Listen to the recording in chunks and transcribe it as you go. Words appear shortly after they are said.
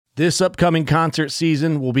This upcoming concert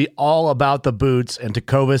season will be all about the boots, and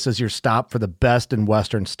Tecovas is your stop for the best in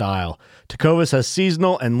Western style. Tecovas has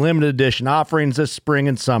seasonal and limited edition offerings this spring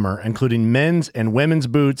and summer, including men's and women's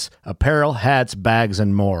boots, apparel, hats, bags,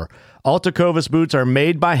 and more. All Tecovas boots are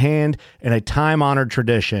made by hand in a time-honored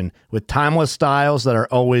tradition with timeless styles that are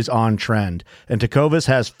always on trend. And Tecovas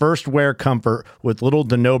has first wear comfort with little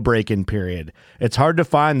to no break-in period. It's hard to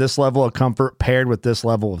find this level of comfort paired with this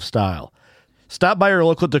level of style. Stop by your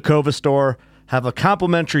local Tecovas store, have a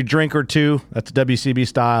complimentary drink or two, that's WCB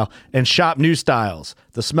style, and shop new styles.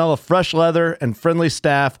 The smell of fresh leather and friendly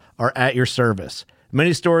staff are at your service.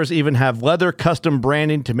 Many stores even have leather custom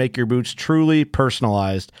branding to make your boots truly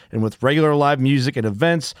personalized. And with regular live music and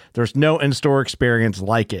events, there's no in-store experience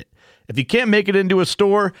like it. If you can't make it into a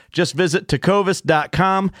store, just visit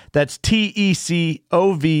tecovas.com. That's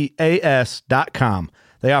TECOVAS.com.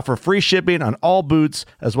 They offer free shipping on all boots,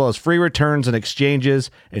 as well as free returns and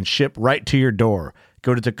exchanges, and ship right to your door.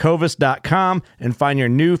 Go to tecovas.com and find your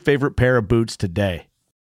new favorite pair of boots today.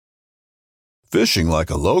 Fishing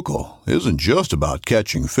like a local isn't just about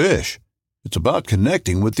catching fish. It's about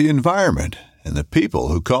connecting with the environment and the people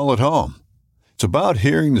who call it home. It's about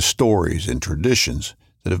hearing the stories and traditions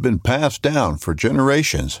that have been passed down for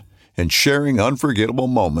generations and sharing unforgettable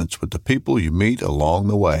moments with the people you meet along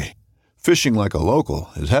the way. Fishing like a local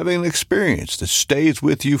is having an experience that stays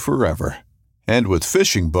with you forever. And with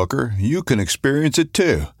Fishing Booker, you can experience it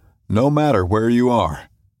too, no matter where you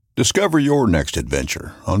are. Discover your next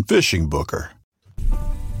adventure on Fishing Booker.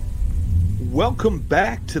 Welcome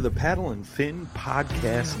back to the Paddle and Fin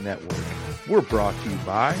Podcast Network. We're brought to you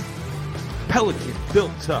by Pelican,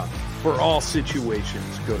 built tough for all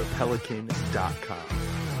situations. Go to pelican.com.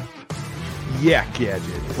 Yak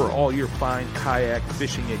Gadget, for all your fine kayak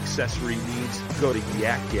fishing accessory needs, go to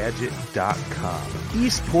yakgadget.com.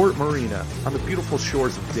 Eastport Marina, on the beautiful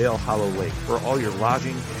shores of Dale Hollow Lake, for all your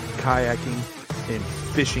lodging, kayaking, and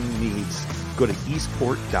fishing needs, go to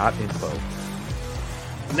eastport.info.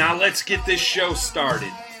 Now let's get this show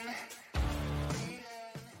started.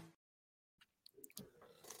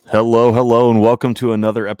 Hello, and welcome to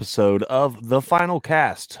another episode of The Final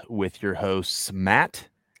Cast with your hosts, Matt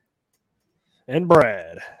and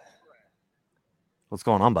Brad. What's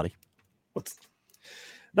going on, buddy?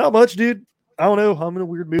 Not much, dude. I don't know. I'm in a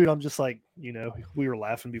weird mood. I'm just like, we were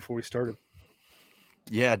laughing before we started.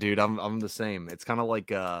 Yeah, dude, I'm the same. It's kind of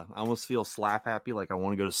like I almost feel slap happy, like I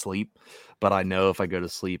want to go to sleep, but I know if I go to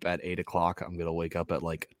sleep at 8 o'clock, I'm gonna wake up at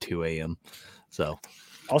like 2 a.m. So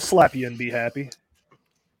I'll slap you and be happy.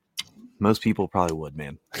 Most people probably would,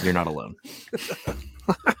 man. You're not alone.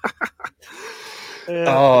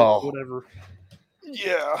 Whatever.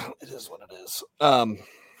 Yeah, it is what it is.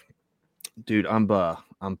 Dude, I'm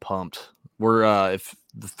pumped. We're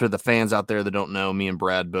for the fans out there that don't know, me and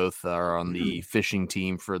Brad both are on the fishing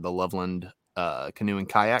team for the Loveland Canoe and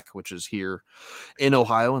Kayak, which is here in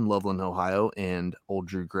Ohio, in Loveland, Ohio, and old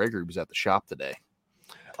Drew Gregory was at the shop today.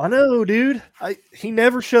 I know, dude. He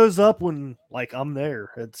never shows up when I'm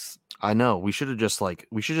there. I know. We should just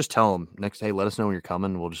tell him next day, let us know when you're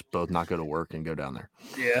coming. We'll just both not go to work and go down there.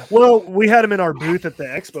 Yeah. Well, we had him in our booth at the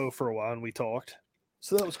expo for a while and we talked.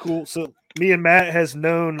 So that was cool. So me and Matt has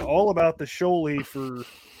known all about the Shoalie for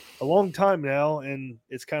a long time now, and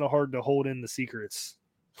it's kind of hard to hold in the secrets.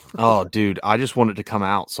 Oh, dude, I just want it to come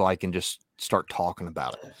out so I can just start talking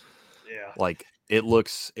about it. Yeah. It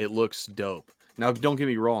looks dope. Now, don't get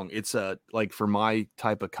me wrong. It's for my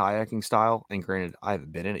type of kayaking style, and granted, I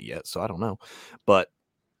haven't been in it yet, so I don't know. But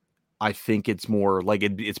I think it's more like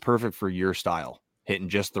it's perfect for your style, hitting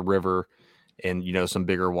just the river and, some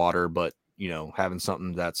bigger water, but, having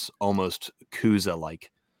something that's almost Kuza-like.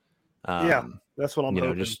 Yeah, that's what I'm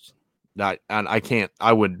hoping. Just that, and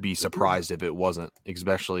I would be surprised if it wasn't,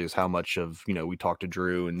 especially as how much of, we talked to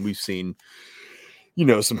Drew and we've seen,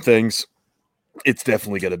 some things. It's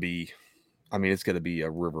definitely going to be, it's going to be a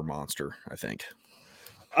river monster, I think.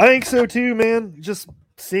 I think so too, man. Just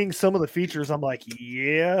seeing some of the features, I'm like,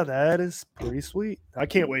 yeah, that is pretty sweet. I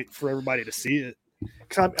can't wait for everybody to see it.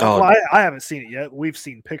 I haven't seen it yet. We've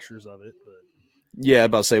seen pictures of it. But. Yeah, I'm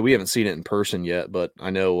about to say we haven't seen it in person yet, but I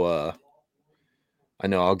know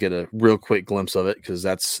I'll get a real quick glimpse of it because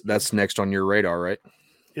that's next on your radar, right?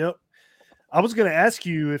 Yep. I was going to ask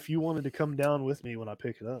you if you wanted to come down with me when I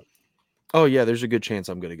pick it up. Oh, yeah, there's a good chance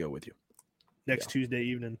I'm going to go with you. Next Tuesday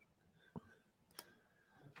evening.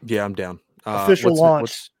 Yeah, I'm down. Official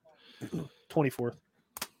launch, 24th.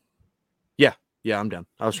 Yeah, I'm down.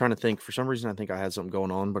 I was trying to think. For some reason, I think I had something going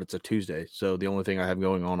on, but it's a Tuesday. So the only thing I have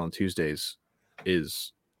going on Tuesdays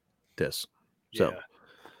is this. So, yeah.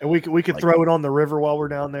 And we could throw it on the river while we're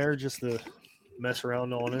down there just to mess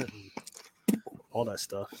around on it, and all that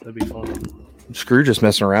stuff. That'd be fun. Screw just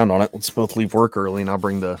messing around on it. Let's both leave work early, and I'll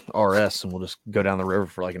bring the RS, and we'll just go down the river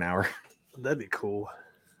for like an hour. That'd be cool.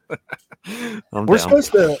 I'm We're down.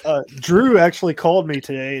 supposed to. Drew actually called me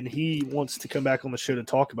today, and he wants to come back on the show to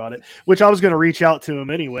talk about it. Which I was going to reach out to him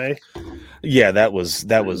anyway. Yeah, that was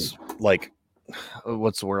like,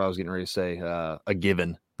 what's the word I was getting ready to say? A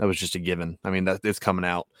given. That was just a given. I mean, that it's coming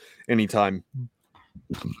out anytime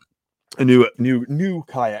a new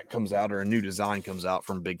kayak comes out or a new design comes out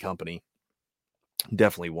from a big company.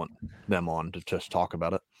 Definitely want them on to just talk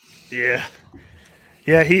about it. Yeah.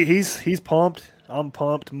 He's pumped. I'm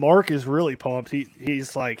pumped. Mark is really pumped.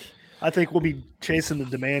 He's like, I think we'll be chasing the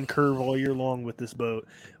demand curve all year long with this boat.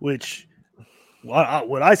 Which,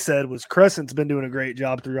 what I said was Crescent's been doing a great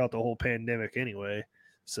job throughout the whole pandemic anyway.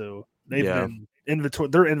 So they've been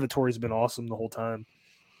their inventory's been awesome the whole time.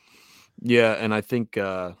 Yeah, and I think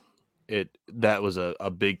that was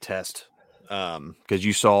a big test because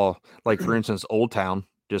you saw, like, for instance, Old Town,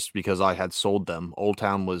 just because I had sold them. Old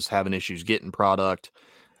Town was having issues getting product.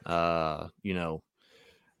 Even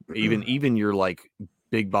your like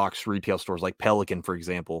big box retail stores like Pelican, for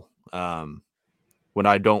example. When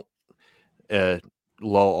I don't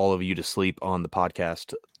lull all of you to sleep on the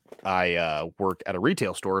podcast, I work at a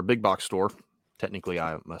retail store, a big box store. Technically,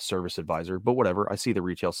 I'm a service advisor, but whatever. I see the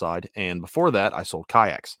retail side. And before that, I sold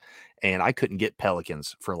kayaks, and I couldn't get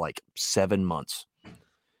Pelicans for like 7 months.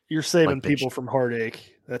 You're saving people from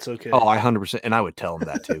heartache. That's okay. Oh, I 100%. And I would tell them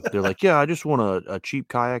that too. They're like, yeah, I just want a cheap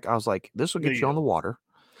kayak. I was like, this will get you on the water.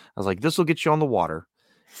 I was like, this will get you on the water.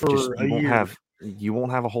 For a year. You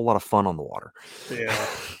won't have a whole lot of fun on the water.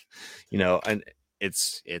 Yeah. And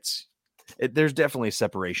there's definitely a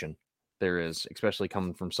separation. There is, especially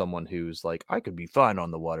coming from someone who's like, I could be fine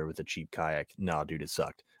on the water with a cheap kayak. No, dude, it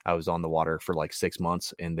sucked. I was on the water for like 6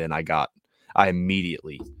 months, and then I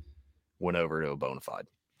immediately went over to a bona fide.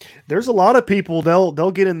 There's a lot of people,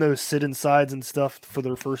 they'll get in those sit-insides and stuff for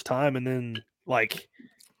their first time, and then like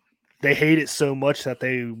they hate it so much that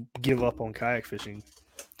they give up on kayak fishing.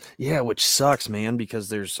 Yeah, which sucks, man,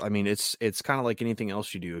 because it's kind of like anything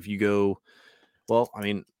else you do. If you go,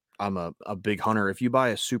 I'm a big hunter. If you buy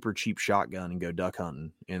a super cheap shotgun and go duck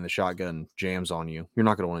hunting and the shotgun jams on you, you're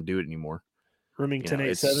not going to want to do it anymore. Remington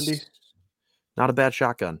 870? Not a bad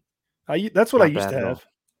shotgun. That's what I used to have.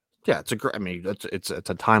 Yeah, it's a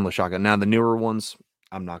timeless shotgun. Now the newer ones,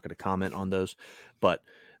 I'm not going to comment on those, but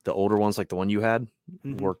the older ones, like the one you had,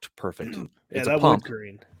 worked perfect. It's a pump. Wood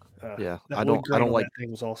green. I don't like. That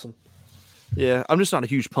thing was awesome. Yeah, I'm just not a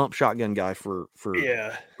huge pump shotgun guy for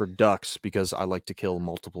ducks because I like to kill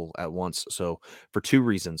multiple at once. So for 2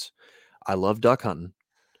 reasons, I love duck hunting.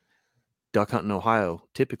 Duck hunting in Ohio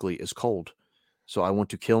typically is cold, so I want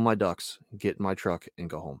to kill my ducks, get in my truck, and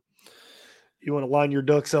go home. You want to line your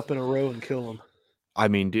ducks up in a row and kill them. I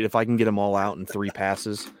mean, dude, if I can get them all out in 3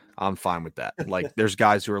 passes, I'm fine with that. Like, there's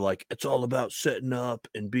guys who are like, it's all about setting up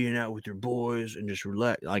and being out with your boys and just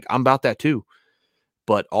relax. Like, I'm about that too,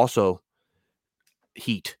 but also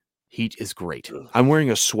heat is great. I'm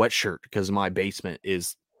wearing a sweatshirt because my basement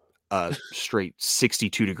is straight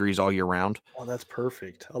 62 degrees all year round. Oh, that's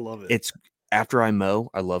perfect. I love it. It's after I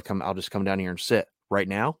mow, I'll just come down here and sit. Right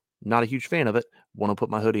now, not a huge fan of it. Want to put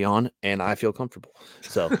my hoodie on and I feel comfortable.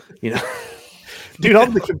 So, Dude,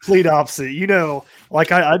 I'm the complete opposite.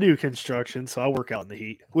 Like I do construction, so I work out in the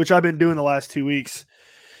heat, which I've been doing the last 2 weeks.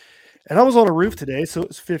 And I was on a roof today, so it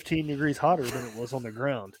was 15 degrees hotter than it was on the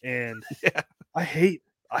ground. And I hate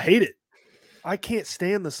it. I can't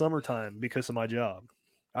stand the summertime because of my job.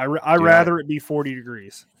 I rather it be 40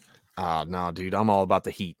 degrees. No, dude, I'm all about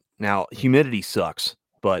the heat. Now, humidity sucks,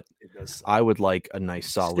 but I would like a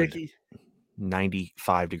nice solid sticky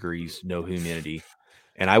 95 degrees, no humidity.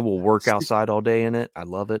 And I will work outside all day in it. I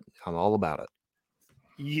love it. I'm all about it.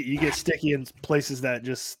 You get sticky in places that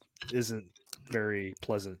just isn't very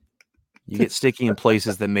pleasant. You get sticky in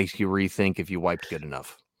places that makes you rethink if you wiped good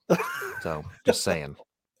enough. So, just saying.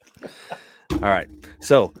 All right.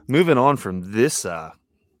 So, moving on from this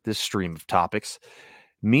stream of topics,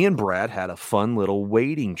 me and Brad had a fun little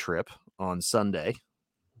wading trip on Sunday.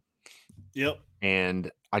 Yep.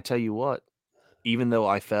 And I tell you what, even though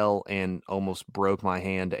I fell and almost broke my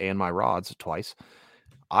hand and my rods twice,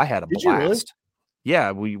 I had a blast. You really?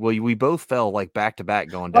 Yeah, we both fell like back to back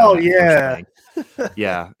going down. Oh yeah,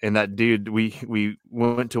 yeah. And that dude, we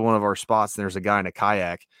went to one of our spots, and there's a guy in a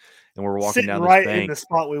kayak, and we're walking sitting down this right bank. In the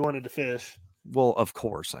spot we wanted to fish. Well, of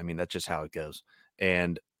course. I mean, that's just how it goes.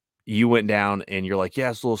 And you went down, and you're like,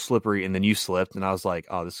 yeah, it's a little slippery, and then you slipped, and I was like,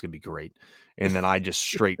 oh, this is gonna be great. And then I just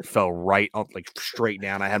straight fell right up, like straight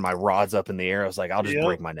down. I had my rods up in the air. I was like, I'll just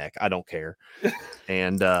break my neck. I don't care.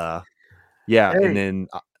 And yeah. Hey. And then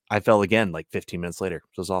I fell again like 15 minutes later.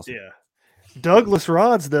 So it was awesome. Yeah. Douglas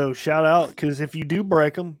rods, though, shout out, because if you do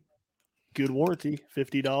break them, good warranty,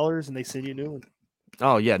 $50, and they send you a new one.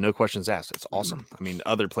 Oh, yeah. No questions asked. It's awesome. I mean,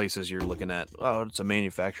 other places you're looking at, oh, it's a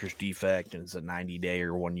manufacturer's defect and it's a 90-day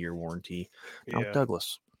or 1-year warranty. Now with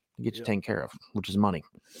Douglas, you get you taken care of, which is money.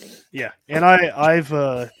 Yeah. And I've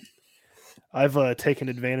taken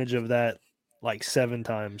advantage of that like 7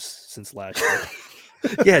 times since last year.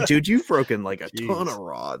 Yeah, dude, you've broken like a ton of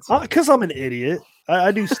rods. Because I'm an idiot.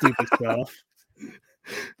 I do stupid stuff.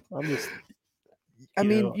 I'm just. I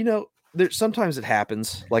mean, sometimes it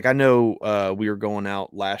happens. Like I know we were going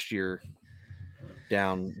out last year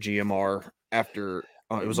down GMR after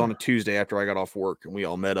it was on a Tuesday after I got off work, and we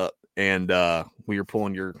all met up, and we were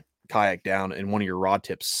pulling your kayak down, and one of your rod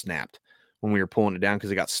tips snapped when we were pulling it down because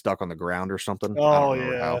it got stuck on the ground or something. Oh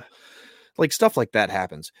yeah. How. Like stuff like that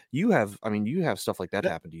happens. You have stuff like that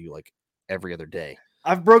happen to you like every other day.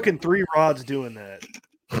 I've broken 3 rods doing that.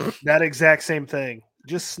 That exact same thing.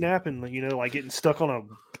 Just snapping, like getting stuck on a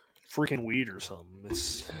freaking weed or something.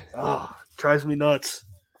 It's drives me nuts.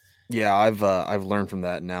 Yeah, I've learned from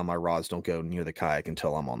that. Now my rods don't go near the kayak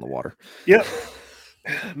until I'm on the water. Yep.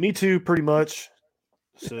 Me too, pretty much.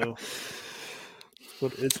 So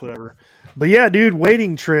it's whatever. But yeah, dude,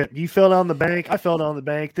 wading trip. You fell down the bank. I fell down the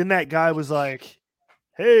bank. Then that guy was like,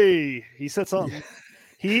 "Hey," he said something.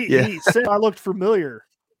 He said I looked familiar.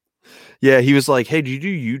 Yeah, he was like, "Hey, do you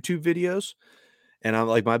do YouTube videos?" And I'm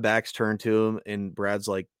like, my back's turned to him, and Brad's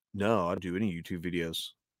like, "No, I don't do any YouTube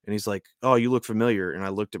videos." And he's like, "Oh, you look familiar." And I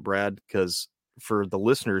looked at Brad because for the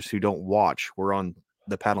listeners who don't watch, we're on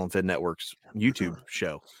the Paddle and Fin Network's YouTube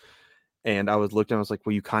show. And I looked and I was like,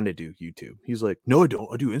 "Well, you kind of do YouTube." He's like, "No, I don't.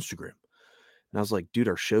 I do Instagram." And I was like, "Dude,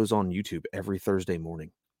 our show's on YouTube every Thursday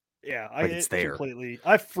morning." Yeah, it's there. Completely.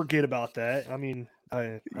 I forget about that. I mean,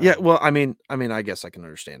 I guess I can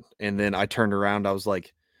understand. And then I turned around. I was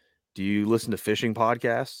like, "Do you listen to fishing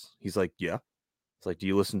podcasts?" He's like, "Yeah." It's like, "Do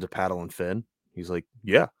you listen to Paddle and Fin?" He's like,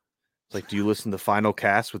 "Yeah." It's like, "Do you listen to Final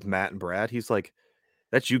Cast with Matt and Brad?" He's like,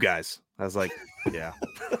 "That's you guys." I was like, "Yeah."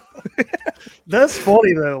 That's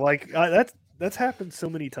funny though. Like that's happened so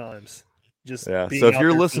many times. Just so if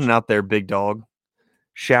you're listening out there, big dog,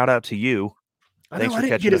 shout out to you. Thanks for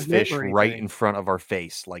catching a fish right in front of our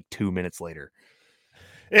face like 2 minutes later.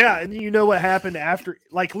 Yeah, and you know what happened after,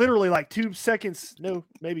 like literally like 2 seconds, no,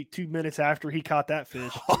 maybe 2 minutes after he caught that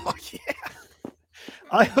fish. Oh yeah.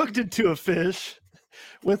 I hooked into a fish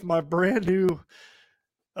with my brand new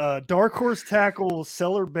Dark Horse Tackle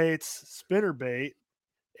Cellar Baits spinner bait.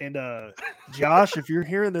 And Josh, if you're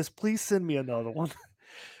hearing this, please send me another one.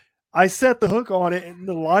 I set the hook on it and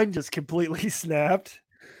the line just completely snapped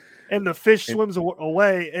and the fish swims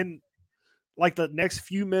away. And like the next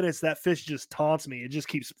few minutes, that fish just taunts me. It just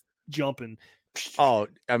keeps jumping. Oh,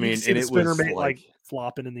 I mean, and it spinner was bait like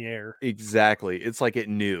flopping in the air. Exactly. It's like it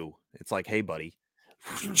knew. It's like, "Hey, buddy."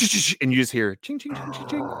 And you just hear ching, ching, ching, ching,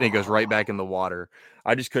 ching. And it goes right back in the water.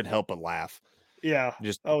 I just couldn't help but laugh. Yeah.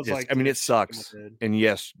 I was like, I mean, it sucks. And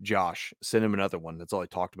yes, Josh, send him another one. That's all I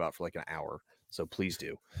talked about for like an hour. So please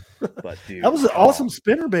do. But dude, that was an awesome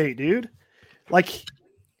spinner bait, dude. Like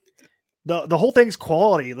the whole thing's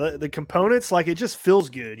quality. The components, like it just feels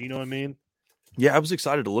good. You know what I mean? Yeah, I was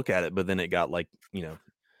excited to look at it, but then it got like,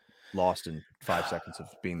 lost in 5 seconds of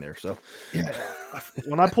being there. So yeah,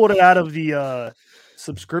 when I pulled it out of the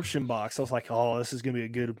subscription box, I was like, "Oh, this is gonna be a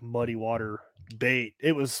good muddy water bait."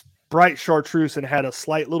 It was bright chartreuse and had a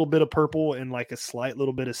slight little bit of purple and like a slight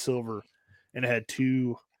little bit of silver, and it had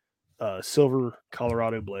 2 silver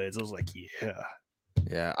Colorado blades. I was like,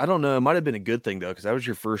 yeah. I don't know. It might have been a good thing though, because that was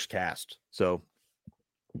your first cast. So,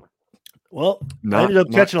 well, I ended up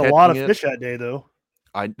catching a lot of fish that day though.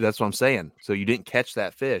 That's what I'm saying. So you didn't catch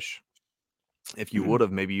that fish. If you would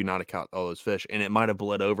have, maybe you not have caught all those fish, and it might have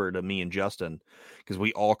bled over to me and Justin because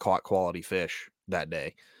we all caught quality fish that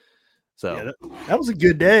day. So yeah, that was a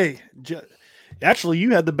good day. Actually,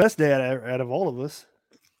 you had the best day out of all of us.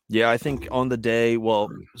 Yeah, I think on the day,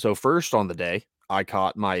 so first on the day, I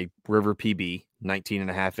caught my River PB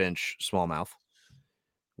 19.5-inch smallmouth,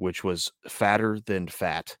 which was fatter than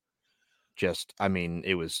fat.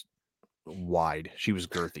 It was wide. She was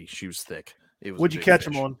girthy. She was thick. It was. What'd you catch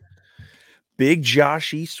them on? Big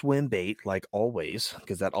Joshy swim bait, like always,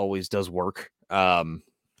 because that always does work. We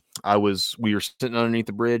were sitting underneath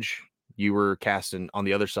the bridge. You were casting on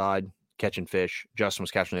the other side, catching fish. Justin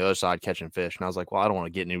was catching on the other side, catching fish. And I was like, well, I don't want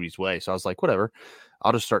to get in anybody's way. So I was like, whatever.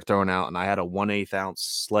 I'll just start throwing out. And I had a 1/8 ounce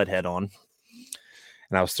sled head on.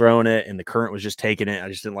 and I was throwing it, and the current was just taking it. I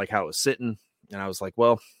just didn't like how it was sitting, and I was like,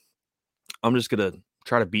 well, I'm just gonna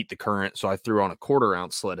try to beat the current. So I threw on a 1/4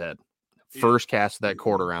 ounce sled head. First cast of that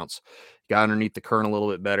 1/4 ounce, got underneath the current a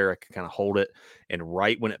little bit better. I could kind of hold it, and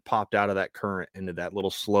right when it popped out of that current into that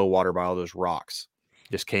little slow water by all those rocks,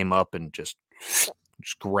 just came up and just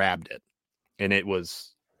grabbed it, and it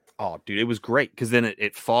was, oh, dude, it was great because then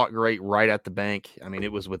it fought great right at the bank. I mean,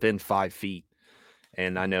 it was within 5 feet.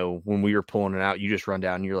 And I know when we were pulling it out, you just run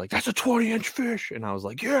down and you're like, that's a 20-inch fish. And I was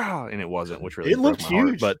like, yeah. And it wasn't, which really It broke looked my heart.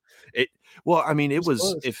 huge. But well, I mean, it was,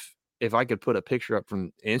 close. if I could put a picture up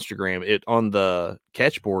from Instagram, it on the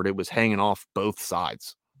catch board, it was hanging off both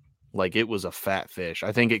sides. Like it was a fat fish.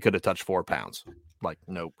 I think it could have touched 4 pounds. Like,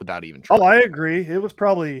 no, without even trying. Oh, I agree. It was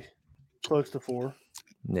probably close to 4.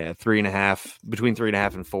 Yeah, 3.5, between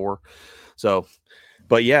 3.5 and 4. So,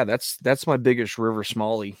 but yeah, that's my biggest river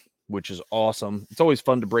smallie, which is awesome. It's always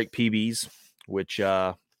fun to break PBs, which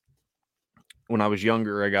when I was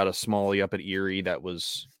younger, I got a smallie up at Erie that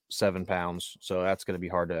was 7 pounds. So that's going to be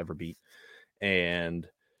hard to ever beat. And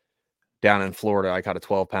down in Florida, I caught a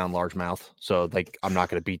 12-pound largemouth. So like, I'm not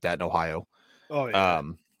going to beat that in Ohio. Oh, yeah.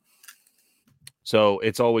 So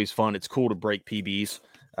it's always fun. It's cool to break PBs.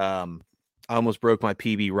 I almost broke my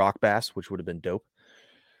PB rock bass, which would have been dope.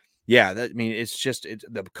 Yeah, I mean, it's just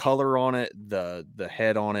the color on it, the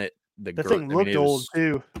head on it, the thing looked old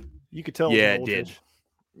too. You could tell. Yeah, it did.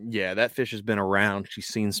 Yeah, that fish has been around. She's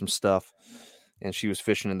seen some stuff, and she was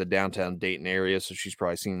fishing in the downtown Dayton area, so she's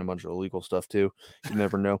probably seen a bunch of illegal stuff too. You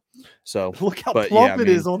never know. So look how plump it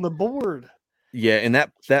is on the board. Yeah, and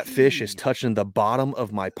that fish is touching the bottom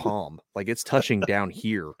of my palm, like it's touching down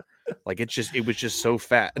here. Like it was just so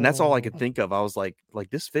fat, and that's all I could think of. I was like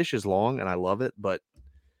this fish is long, and I love it, but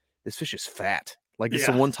this fish is fat. Like it's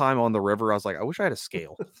the one time on the river, I was like, I wish I had a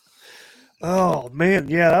scale. Oh man,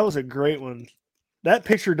 yeah, that was a great one. That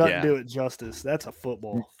picture doesn't do it justice. That's a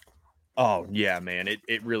football. Oh yeah, man,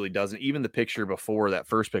 it really doesn't. Even the picture before that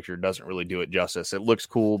first picture doesn't really do it justice. It looks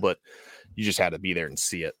cool, but you just had to be there and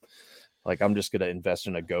see it. Like I'm just gonna invest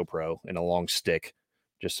in a GoPro and a long stick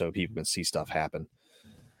just so people can see stuff happen.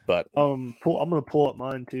 But I'm gonna pull up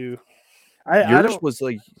mine too. Yours was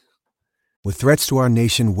like. With threats to our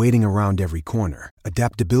nation waiting around every corner,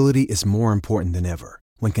 adaptability is more important than ever.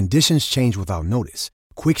 When conditions change without notice,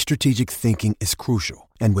 quick strategic thinking is crucial.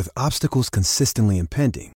 And with obstacles consistently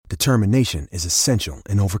impending, determination is essential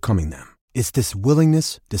in overcoming them. It's this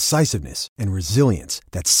willingness, decisiveness, and resilience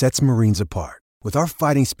that sets Marines apart. With our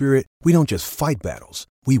fighting spirit, we don't just fight battles,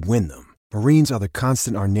 we win them. Marines are the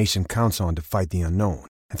constant our nation counts on to fight the unknown.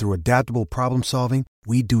 And through adaptable problem solving,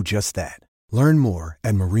 we do just that. Learn more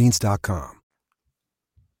at marines.com.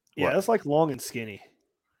 Yeah, it's like long and skinny.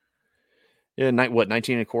 Yeah,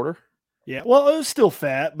 19.25? Yeah, well, it was still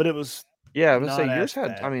fat, but it was. Yeah, I was gonna say yours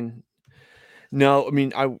had. Fat. I mean, no, I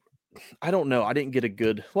mean, I don't know. I didn't get a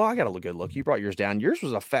good. Well, I got a good look. You brought yours down. Yours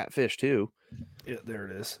was a fat fish too. Yeah, there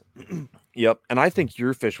it is. Yep, and I think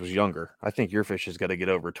your fish was younger. I think your fish has got to get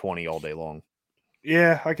over 20 all day long.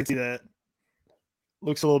 Yeah, I can see that.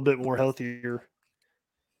 Looks a little bit more healthier.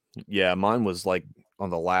 Yeah, mine was like on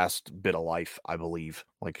the last bit of life, I believe.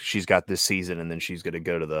 Like she's got this season, and then she's going to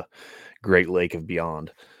go to the Great Lake of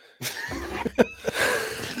Beyond.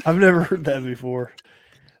 I've never heard that before.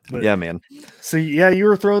 But yeah, man. So yeah, you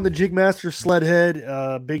were throwing the Jigmaster sled head,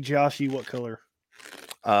 Big Joshy. What color?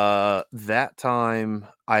 That time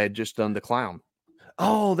I had just done the clown.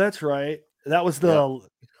 Oh, that's right. That was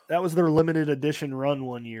their limited edition run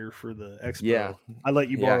one year for the expo. Yeah, I let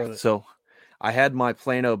you borrow it. So I had my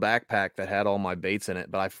Plano backpack that had all my baits in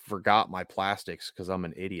it, but I forgot my plastics because I'm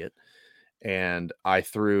an idiot. And I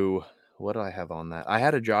threw, what did I have on that? I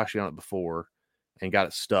had a Joshy on it before and got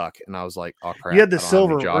it stuck. And I was like, oh crap. You had the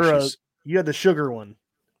silver, you had the sugar one.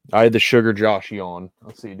 I had the sugar Joshy on.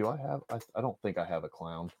 Let's see. Do I have, I don't think I have a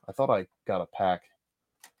clown. I thought I got a pack.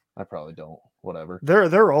 I probably don't. Whatever.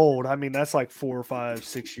 They're old. I mean, that's like 4 or 5,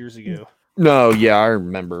 6 years ago. No, yeah, I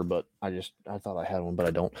remember, but I thought I had one, but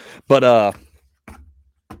I don't. But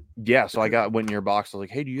yeah, so I went in your box. I was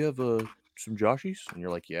like, hey, do you have some Joshies? And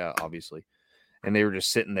you're like, yeah, obviously. And they were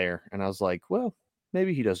just sitting there, and I was like, well,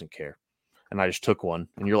 maybe he doesn't care. And I just took one,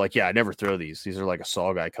 and you're like, yeah, I never throw these. These are like a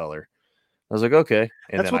saw guy color. I was like, okay.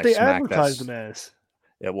 And that's then what they advertised them as.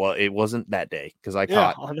 Yeah, well, it wasn't that day because I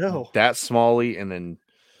caught that smallie and then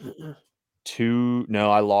two.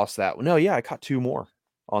 No, I lost that one. No, yeah, I caught 2 more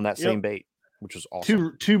on that same bait, which was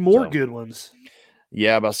awesome. Two more good ones.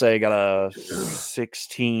 Yeah, but I say I got a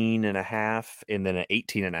 16 and a half and then an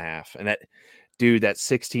 18 and a half. And that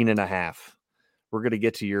 16 and a half, we're going to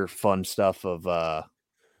get to your fun stuff of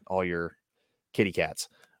all your kitty cats.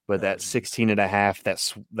 But that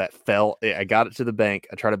 16.5, that fell. I got it to the bank.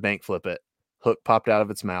 I tried to bank flip it. Hook popped out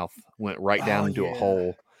of its mouth, went right down into a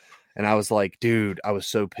hole. And I was like, dude, I was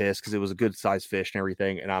so pissed because it was a good sized fish and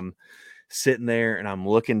everything. And I'm sitting there and I'm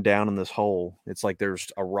looking down in this hole. It's like there's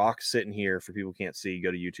a rock sitting here. For people who can't see,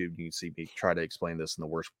 go to YouTube. You can see me try to explain this in the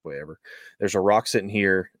worst way ever. There's a rock sitting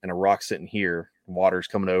here and a rock sitting here. Water's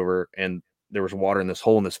coming over, and there was water in this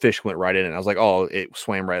hole, and this fish went right in it. And I was like, oh, it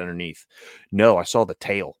swam right underneath. No, I saw the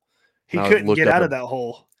tail. He couldn't get out of that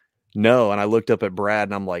hole. No, and I looked up at Brad,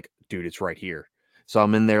 and I'm like, dude, it's right here. So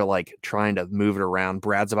I'm in there like trying to move it around.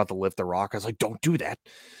 Brad's about to lift the rock. I was like, don't do that.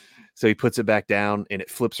 So he puts it back down and it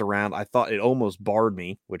flips around. I thought it almost barred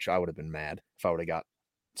me, which I would have been mad if I would have got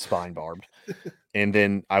spine barbed. And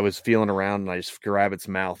then I was feeling around and I just grab its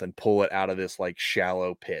mouth and pull it out of this like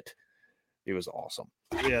shallow pit. It was awesome.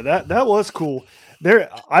 Yeah, that was cool.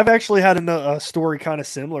 I've actually had a story kind of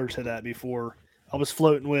similar to that before. I was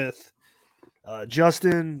floating with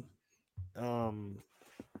Justin,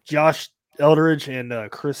 Josh Eldridge, and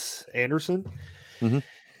Chris Anderson. Mm-hmm.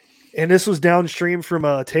 And this was downstream from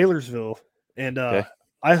Taylorsville. And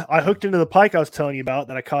I hooked into the pike I was telling you about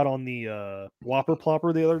that I caught on the Whopper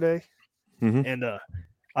Plopper the other day. Mm-hmm. And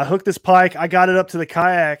I hooked this pike. I got it up to the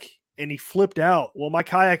kayak, and he flipped out. Well, my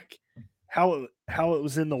kayak, how it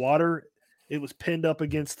was in the water, it was pinned up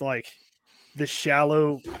against like this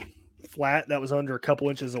shallow flat that was under a couple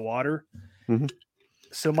inches of water. Mm-hmm.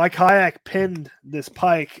 So my kayak pinned this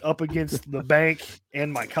pike up against the bank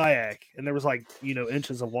and my kayak, and there was like,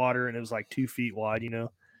 inches of water, and it was like 2 feet wide,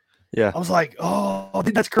 Yeah. I was like, oh,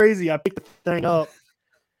 dude, that's crazy. I picked the thing up.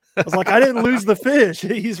 I was like, I didn't lose the fish.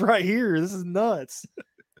 He's right here. This is nuts.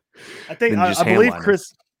 I think I believe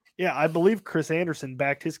Chris. Yeah, I believe Chris Anderson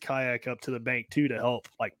backed his kayak up to the bank too to help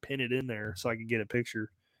like pin it in there so I could get a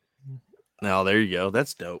picture. No, there you go.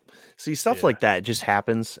 That's dope. See, stuff like that just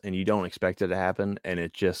happens and you don't expect it to happen. And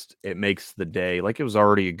it makes the day like it was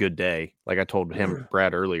already a good day. Like I told him,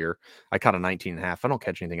 Brad, earlier, I caught a 19.5. I don't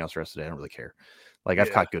catch anything else the rest of the day. I don't really care. Like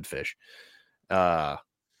I've caught good fish. And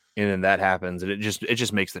then that happens and it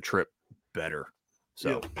just makes the trip better.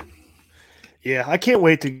 So yeah, I can't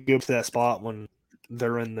wait to go to that spot when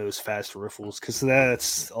they're in those fast riffles because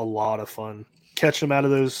that's a lot of fun. Catch them out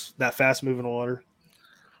of that fast moving water.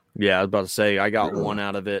 Yeah, I was about to say I got one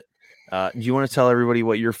out of it. Do you want to tell everybody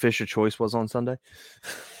what your fish of choice was on Sunday?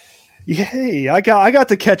 Yay! I got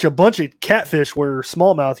to catch a bunch of catfish where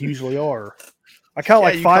smallmouth usually are. I caught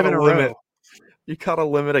like 5 in a row. You caught a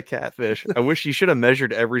limit of catfish. I wish you should have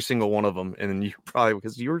measured every single one of them, and then you probably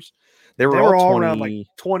because yours they were all 20, around like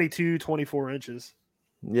 22, 24 inches.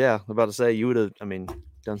 Yeah, I'm about to say you would have. I mean,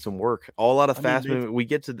 done some work. All out of fast movement. We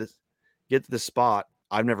get to this spot.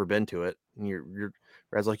 I've never been to it. And you're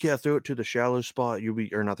Brad's like, yeah, throw it to the shallow spot.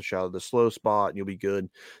 The slow spot, and you'll be good.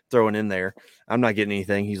 Throwing in there. I'm not getting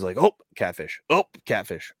anything. He's like, oh, catfish. Oh,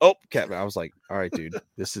 catfish. Oh, catfish. I was like, all right, dude,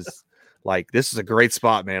 this is a great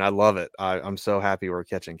spot, man. I love it. I'm so happy we're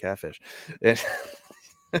catching catfish.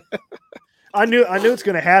 I knew it's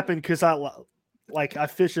going to happen because I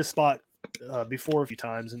fished this spot before a few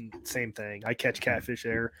times, and same thing. I catch catfish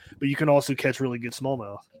there, but you can also catch really good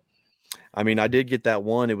smallmouth. I mean, I did get that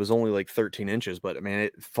one. It was only like 13 inches, but man,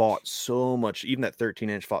 it fought so much. Even that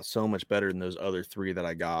 13-inch fought so much better than those other 3 that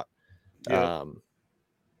I got. Yep.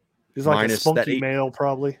 It was like a spunky male,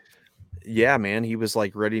 probably. Yeah, man. He was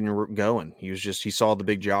like ready and going. He saw the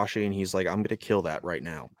big Joshy and he's like, I'm going to kill that right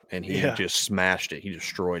now. And he just smashed it. He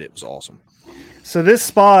destroyed it. It was awesome. So this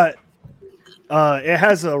spot, it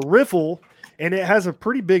has a riffle and it has a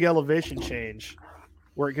pretty big elevation change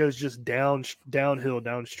where it goes just downhill,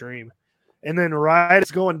 downstream. And then right it's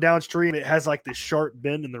going downstream, it has like this sharp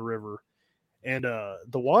bend in the river. And the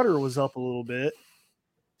water was up a little bit.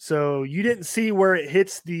 So you didn't see where it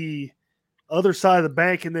hits the other side of the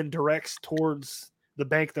bank and then directs towards the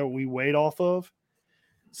bank that we weighed off of.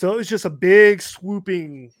 So it was just a big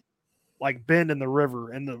swooping like bend in the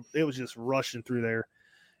river, and it was just rushing through there.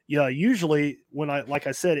 Yeah, usually when like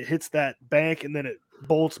I said, it hits that bank and then it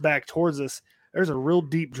bolts back towards us. There's a real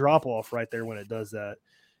deep drop off right there when it does that.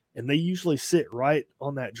 And they usually sit right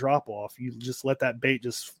on that drop off. You just let that bait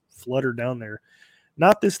just flutter down there.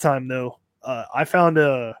 Not this time though. I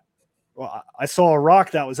saw a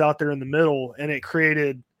rock that was out there in the middle, and it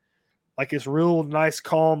created like this real nice,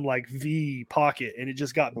 calm, like V pocket, and it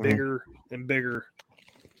just got bigger and bigger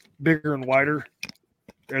and wider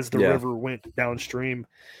as the river went downstream.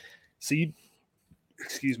 So you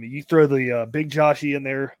throw the big Joshy in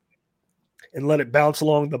there and let it bounce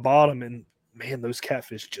along the bottom, and man, those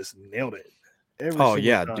catfish just nailed it. Oh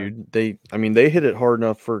yeah, time. Dude. They hit it hard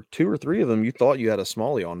enough for 2 or 3 of them. You thought you had a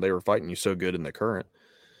smallie on. They were fighting you so good in the current.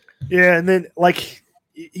 Yeah, and then like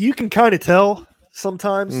you can kind of tell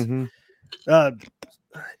sometimes. Mm-hmm.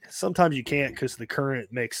 Sometimes you can't because the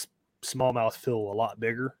current makes smallmouth feel a lot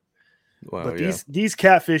bigger. Well, But yeah. these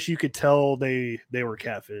catfish, you could tell they were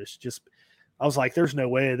catfish. Just I was like, there's no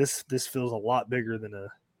way this feels a lot bigger than a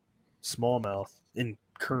smallmouth in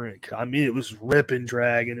current. I mean, it was rip and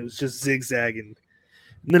drag, and it was just zigzagging.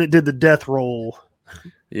 And then it did the death roll.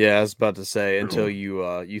 Yeah, I was about to say until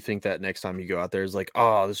you think that next time you go out there is like,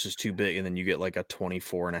 oh, this is too big, and then you get like a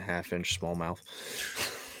 24.5-inch smallmouth.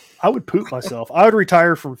 I would poop myself. I would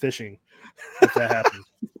retire from fishing if that happened.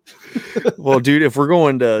 Well, dude, if we're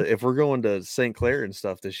going to St. Clair and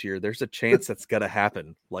stuff this year, there's a chance that's gonna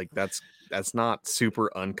happen. Like that's not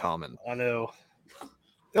super uncommon. I know.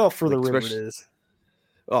 Oh, for the river it especially- is.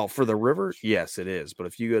 Oh, for the river, yes, it is. But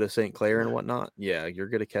if you go to St. Clair and whatnot, yeah, you're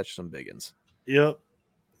gonna catch some big ones. Yep.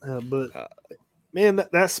 But man,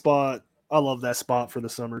 that spot, I love that spot for the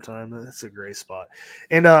summertime. That's a great spot.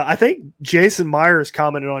 And I think Jason Myers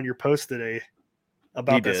commented on your post today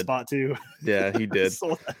about that spot too. Yeah, he did.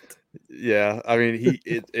 Yeah, I mean,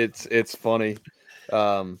 it's funny.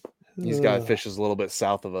 He's got fishes a little bit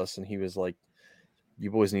south of us, and he was like, "You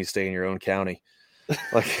boys need to stay in your own county."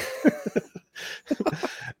 Like,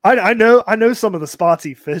 I know some of the spots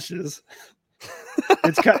he fishes.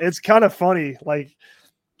 It's kind of funny. Like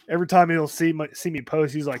every time he'll see me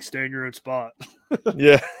post, he's like, "Stay in your own spot."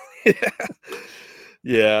 yeah.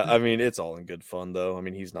 Yeah. I mean, it's all in good fun, though. I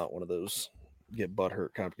mean, he's not one of those get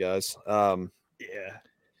butthurt kind of guys. Yeah.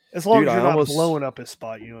 As long as you're not blowing up his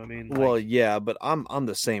spot, you know what I mean? Well, yeah, but I'm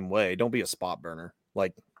the same way. Don't be a spot burner.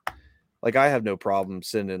 Like I have no problem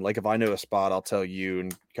sending. Like if I know a spot, I'll tell you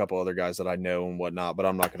and a couple other guys that I know and whatnot. But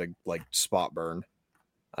I'm not gonna like spot burn.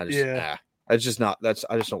 It's just not.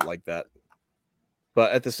 I just don't like that.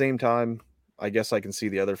 But at the same time, I guess I can see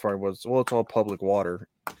the other part was, well, it's all public water.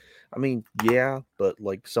 I mean, yeah, but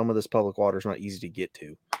like some of this public water is not easy to get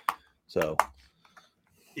to. So,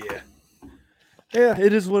 yeah,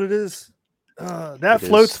 it is what it is. That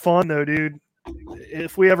float's fun though, dude.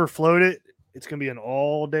 If we ever float it, it's gonna be an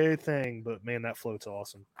all day thing. But man, that float's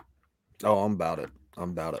awesome. Oh, I'm about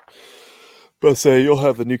it. But say you'll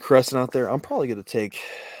have the new Crescent out there. I'm probably gonna take.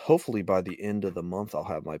 Hopefully by the end of the month, I'll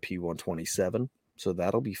have my P127. So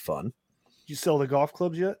that'll be fun. Did you sell the golf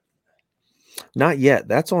clubs yet? Not yet.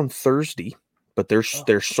 That's on Thursday, but they're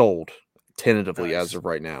sold tentatively as of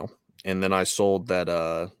right now. And then I sold that.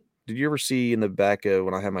 Did you ever see in the back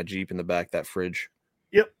when I had my Jeep in the back that fridge?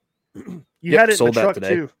 Yep. You had it sold in the that truck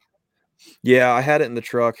today. too. Yeah, I had it in the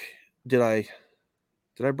truck. Did I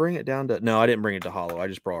bring it down to? No, I didn't bring it to Hollow. I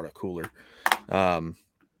just brought a cooler.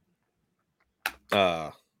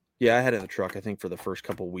 Yeah, I had it in the truck, I think, for the first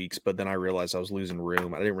couple of weeks, but then I realized I was losing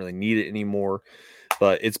room. I didn't really need it anymore.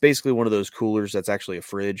 But it's basically one of those coolers that's actually a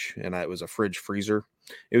fridge, and it was a fridge freezer.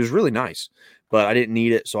 It was really nice, but I didn't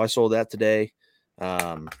need it, so I sold that today.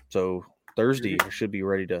 So Thursday, I should be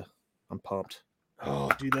ready to. I'm pumped.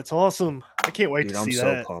 Oh, dude, that's awesome! I can't wait to see that.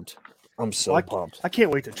 I'm so pumped. I'm so pumped. I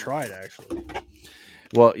can't wait to try it, actually.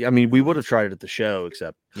 Well, I mean, we would have tried it at the show,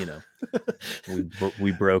 except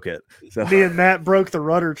we broke it. So. Me and Matt broke the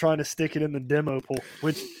rudder trying to stick it in the demo pool,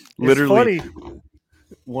 which literally is funny.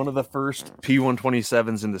 One of the first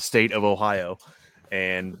P127s in the state of Ohio,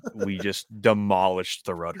 and we just demolished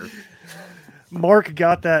the rudder. Mark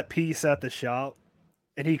got that piece at the shop,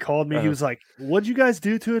 and he called me. He was like, "What'd you guys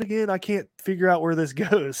do to it again? I can't figure out where this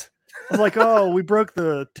goes." I was like, "Oh, we broke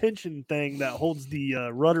the tension thing that holds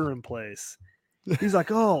the rudder in place." He's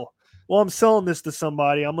like, "Oh, well, I'm selling this to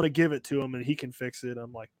somebody. I'm going to give it to him and he can fix it."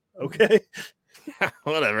 I'm like, "Okay."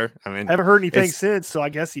 Whatever. I mean, I haven't heard anything since, so I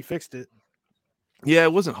guess he fixed it. Yeah,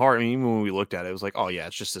 it wasn't hard. I mean, even when we looked at it, it was like, oh, yeah,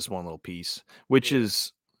 it's just this one little piece, which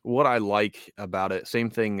is what I like about it.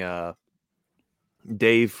 Same thing.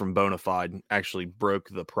 Dave from Bonafide actually broke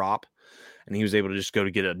the prop, and he was able to just go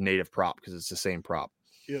to get a native prop because it's the same prop.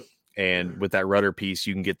 Yep. And with that rudder piece,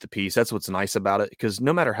 you can get the piece. That's what's nice about it, because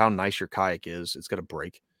no matter how nice your kayak is, it's going to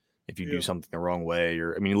break if you do something the wrong way.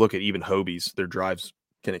 Or, I mean, look at even Hobies. Their drives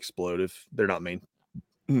can explode if they're not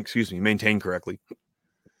maintained correctly.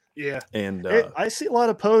 Yeah. And I see a lot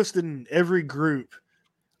of posts in every group.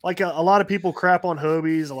 Like a lot of people crap on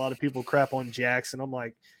Hobies, a lot of people crap on Jackson. I'm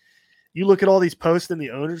like, you look at all these posts in the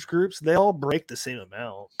owners groups, they all break the same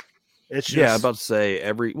amount. It's just, I'm about to say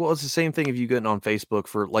it's the same thing if you get on Facebook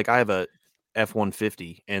for, like, I have a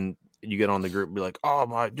F150 and you get on the group and be like, oh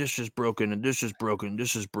my, this is broken and this is broken,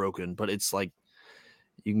 this is broken. But it's like,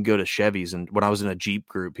 you can go to Chevy's, and when I was in a Jeep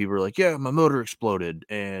group, people were like, yeah, my motor exploded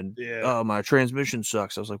and my transmission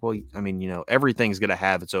sucks. I was like, well, I mean, everything's going to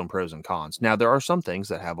have its own pros and cons. Now, there are some things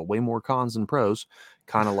that have a way more cons than pros,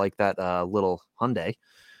 kind of like that little Hyundai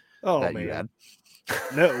you had.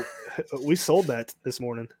 No, we sold that this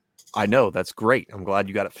morning. I know. That's great. I'm glad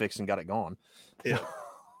you got it fixed and got it gone. Yeah.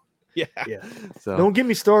 Yeah. So don't get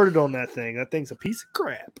me started on that thing. That thing's a piece of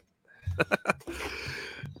crap.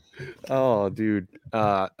 Oh, dude.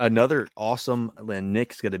 Another awesome, and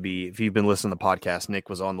Nick's going to be, if you've been listening to the podcast, Nick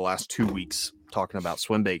was on the last 2 weeks talking about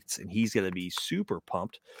swim baits, and he's going to be super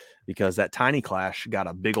pumped because that Tiny Clash got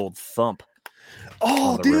a big old thump.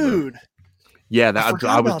 Oh, dude. River. Yeah,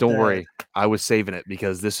 don't worry. I was saving it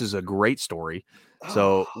because this is a great story.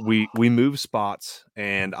 So we moved spots,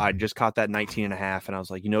 and I just caught that 19 and a half, and I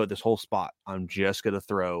was like, you know what, this whole spot, I'm just going to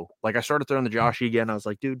throw. Like, I started throwing the Joshy again. I was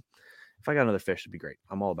like, dude, if I got another fish, it'd be great.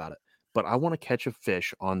 I'm all about it. But I want to catch a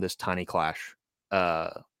fish on this Tiny Clash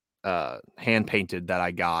hand painted that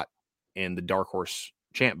I got in the Dark Horse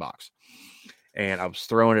Champ box. And I was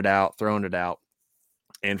throwing it out.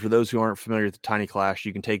 And for those who aren't familiar with the Tiny Clash,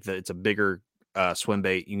 you can take it's a bigger swim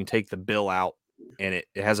bait. You can take the bill out, and it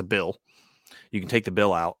has a bill. You can take the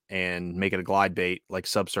bill out and make it a glide bait like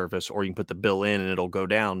subsurface, or you can put the bill in and it'll go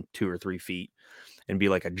down 2 or 3 feet and be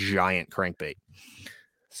like a giant crankbait.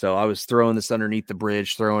 So I was throwing this underneath the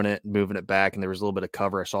bridge, throwing it, moving it back, and there was a little bit of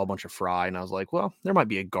cover. I saw a bunch of fry, and I was like, well, there might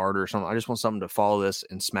be a garter or something. I just want something to follow this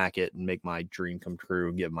and smack it and make my dream come true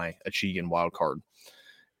and get my Achigan wild card.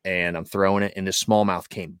 And I'm throwing it, and this smallmouth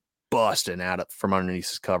came busting out from underneath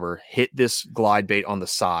his cover, hit this glide bait on the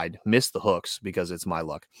side, missed the hooks because it's my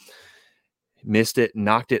luck. Missed it,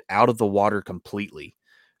 knocked it out of the water completely.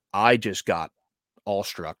 I just got all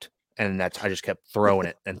struck. And I just kept throwing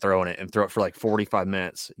it and throw it for like 45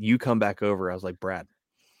 minutes. You come back over. I was like, Brad,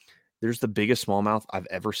 there's the biggest smallmouth I've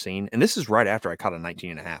ever seen. And this is right after I caught a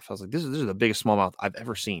 19 and a half. I was like, this is the biggest smallmouth I've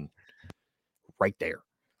ever seen right there.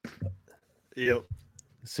 Yep.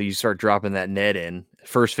 So you start dropping that net in.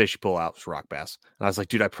 First fish you pull out was rock bass. And I was like,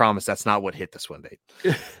 dude, I promise that's not what hit the swim bait.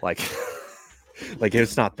 like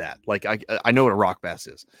it's not that. Like I know what a rock bass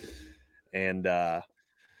is. And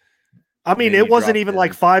I mean, it wasn't even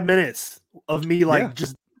like 5 minutes of me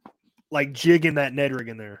just like jigging that Ned rig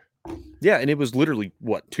in there. Yeah, and it was literally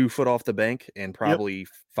 2 foot off the bank and probably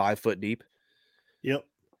 5 foot deep. Yep.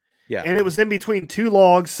 Yeah. And it was in between 2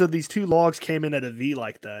 logs, so these 2 logs came in at a V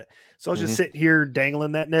like that. So I was just sitting here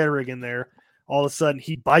dangling that Ned rig in there. All of a sudden,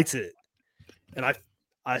 he bites it, and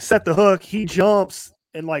I set the hook. He jumps,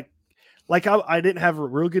 and like I didn't have a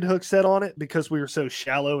real good hook set on it because we were so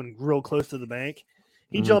shallow and real close to the bank.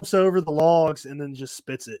 He jumps over the logs and then just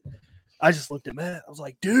spits it. I just looked at Matt. I was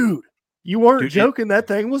like, dude, you weren't joking. That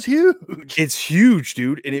thing was huge. It's huge,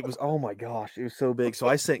 dude. And it was, oh my gosh, it was so big. So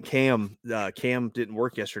I sent Cam. Cam didn't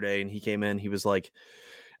work yesterday, and he came in. He was like,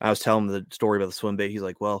 I was telling him the story about the swim bait. He's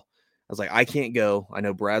like, well, I was like, I can't go. I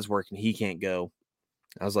know Brad's working. He can't go.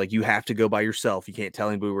 I was like, you have to go by yourself. You can't tell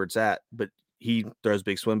anybody where it's at. But he throws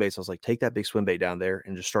big swim baits. I was like, take that big swim bait down there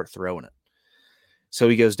and just start throwing it. So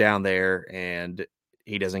he goes down there, and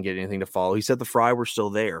he doesn't get anything to follow. He said the fry were still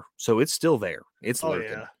there. So it's still there. It's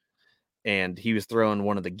lurking. Yeah. And he was throwing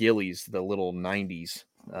one of the gillies, the little 90s,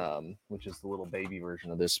 which is the little baby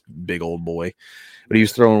version of this big old boy. But he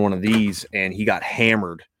was throwing one of these, and he got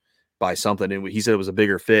hammered by something. And he said it was a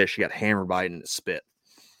bigger fish. He got hammered by it and it spit.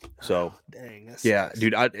 So, dang, that yeah,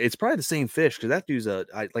 dude, it's probably the same fish because that dude's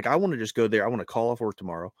I want to just go there. I want to call off work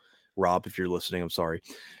tomorrow. Rob, if you're listening, I'm sorry.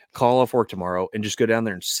 Call off work tomorrow and just go down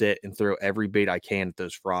there and sit and throw every bait I can at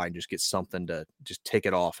those fry and just get something to just take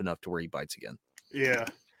it off enough to where he bites again. Yeah.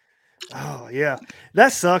 Oh, yeah.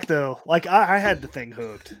 That sucked, though. Like, I had the thing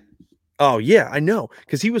hooked. Oh, yeah, I know.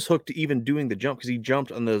 Because he was hooked even doing the jump because he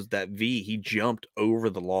jumped on that V. He jumped over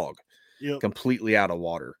the log completely out of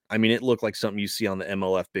water. I mean, it looked like something you see on the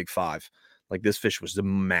MLF Big Five. Like, this fish was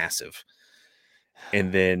massive.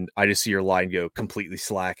 And then I just see your line go completely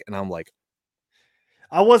slack. And I'm like,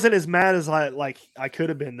 I wasn't as mad as I could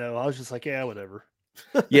have been, though. I was just like, yeah, whatever.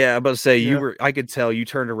 Yeah, I'm about to say I could tell you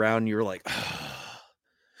turned around and you were like,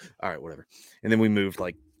 all right, whatever. And then we moved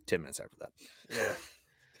like 10 minutes after that.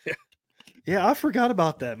 Yeah. Yeah, I forgot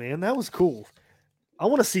about that, man. That was cool. I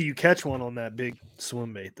want to see you catch one on that big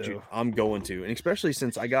swim bait, though. Dude, I'm going to. And especially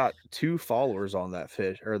since I got 2 followers on that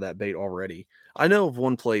fish or that bait already. I know of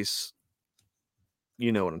one place,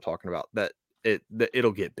 you know what I'm talking about, that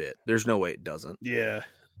it'll get bit. There's no way it doesn't. Yeah.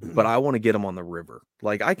 But I want to get them on the river.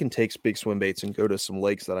 Like, I can take big swim baits and go to some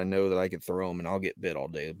lakes that I know that I could throw them and I'll get bit all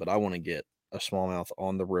day. But I want to get a smallmouth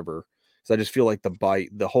on the river because I just feel like the bite,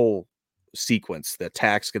 the whole sequence. The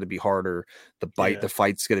attack's going to be harder. The bite, the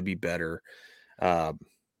fight's going to be better. I'm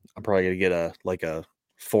probably going to get a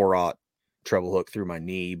 4-aught treble hook through my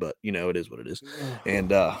knee, but it is what it is.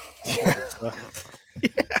 And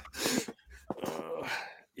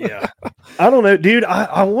yeah, I don't know, dude.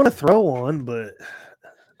 I want to throw one, but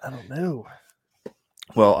I don't know.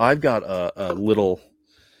 Well, I've got a little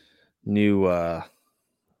new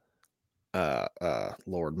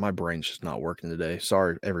Lord, my brain's just not working today.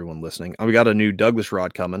 Sorry, everyone listening. We got a new Douglas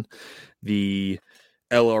rod coming. The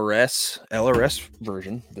LRS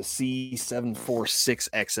version, the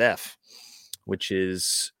C746XF, which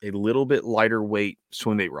is a little bit lighter weight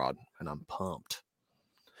swim bait rod, and I'm pumped.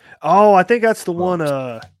 Oh, I think that's the one.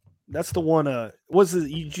 That's the one. Was it?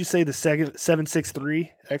 Did you say the second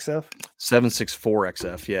 763 XF? 764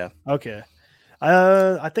 XF, yeah. Okay.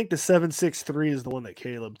 I think the 763 is the one that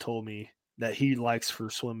Caleb told me that he likes for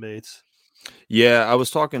swim baits. Yeah, I was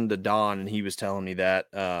talking to Don, and he was telling me that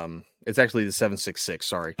it's actually the 766.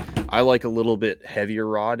 Sorry, I like a little bit heavier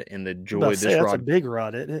rod, and the joy this that's rod. a big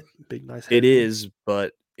rod, isn't it? Big, nice. It is,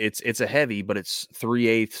 but it's a heavy, but it's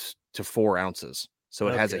 3/8 to 4 ounces, so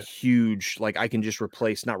it has a huge. Like I can just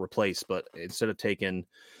not replace, but instead of taking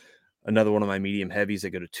another one of my medium heavies that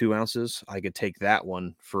go to 2 ounces, I could take that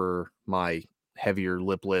one for my heavier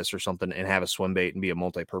lipless or something and have a swim bait and be a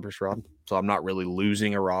multi-purpose rod. So I'm not really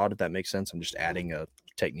losing a rod, if that makes sense. I'm just adding a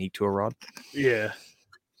technique to a rod. Yeah.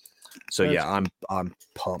 So I'm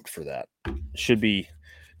pumped for that. Should be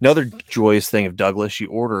another joyous thing of Douglas. You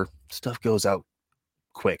order, stuff goes out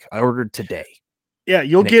quick. I ordered today. Yeah,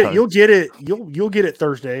 you'll get it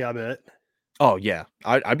Thursday, I bet. Oh yeah,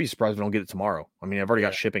 I'd be surprised if I don't get it tomorrow. I mean, I've already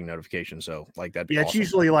got shipping notifications, so like that. Yeah, it's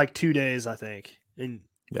usually like 2 days, I think. And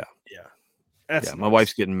yeah. That's my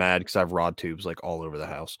wife's getting mad because I have rod tubes like all over the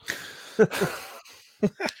house.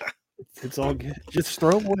 It's all good. Just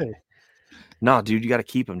throw them away. Nah, dude, you got to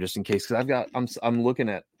keep them just in case. Because I'm looking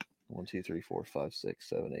at 1, 2, 3, 4, 5, 6,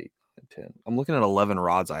 7, 8, 9, 10. I'm looking at 11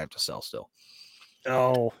 rods I have to sell still.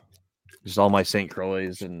 Oh, just all my St. Croix,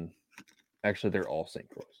 and actually they're all St.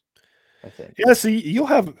 Croix, I think. Yeah, so you'll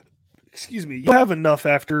have enough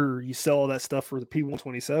after you sell all that stuff for the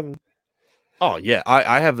P127. Oh yeah,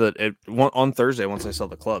 I have on Thursday. Once I sell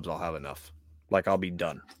the clubs, I'll have enough. Like I'll be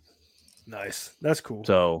done. Nice, that's cool.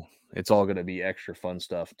 So it's all going to be extra fun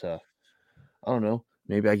stuff. I don't know.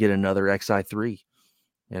 Maybe I get another XI3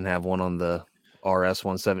 and have one on the RS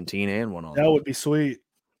 117 and one on. That would be sweet.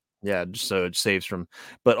 Yeah, just so it saves from.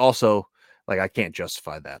 But also, like I can't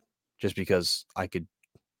justify that just because I could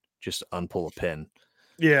just unpull a pin.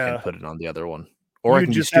 Yeah, and put it on the other one, or I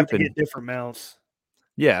can just be stupid. Have to get different mounts.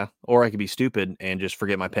 Yeah, or I could be stupid and just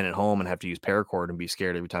forget my pin at home and have to use paracord and be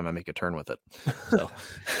scared every time I make a turn with it. So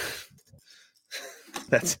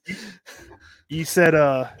that's. You said,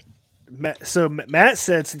 so Matt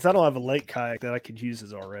said, since I don't have a lake kayak, that I could use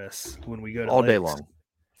as RS when we go to all lakes.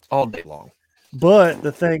 day long. But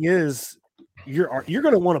the thing is, you're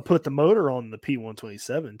going to want to put the motor on the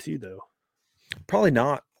P127 too, though. Probably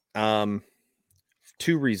not.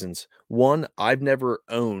 2 reasons. One, I've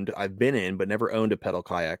been in, but never owned a pedal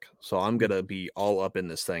kayak. So I'm going to be all up in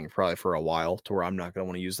this thing probably for a while to where I'm not going to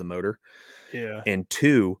want to use the motor. Yeah. And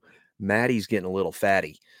 2, Maddie's getting a little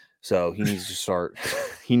fatty. So he needs to start,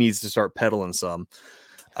 pedaling some.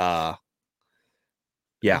 Yeah.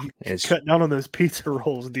 It's cutting down on those pizza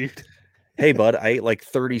rolls, dude. Hey bud, I ate like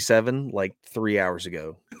 37 like 3 hours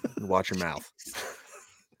ago. Watch your mouth.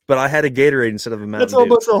 But I had a Gatorade instead of a Mountain Dew. That's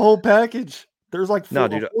almost a whole package. There's like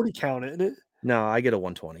 40 count, isn't it? No, I get a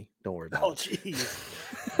 120. Don't worry about it. Oh,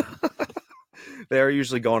 jeez. They are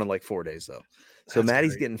usually gone in like 4 days, though. So that's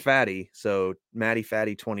Maddie's getting fatty. So Maddie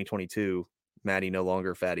fatty 2022. Maddie no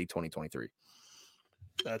longer fatty 2023.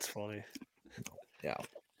 That's funny. Yeah.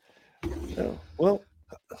 Oh, well,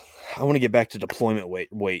 I want to get back to deployment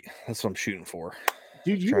weight. That's what I'm shooting for.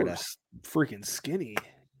 Dude, you were freaking skinny.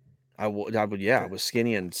 I was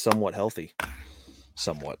skinny and somewhat healthy.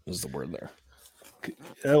 Somewhat is the word there.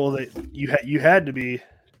 Well, you had to be.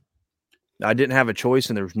 I didn't have a choice,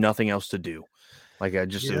 and there was nothing else to do. Like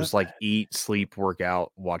it was like eat, sleep, work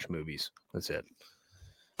out, watch movies. That's it.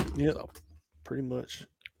 Yeah, so. Pretty much.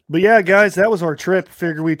 But yeah, guys, that was our trip.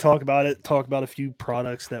 Figured we'd talk about it. Talk about a few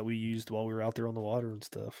products that we used while we were out there on the water and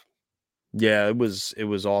stuff. Yeah, it was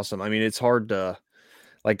awesome. I mean, it's hard to.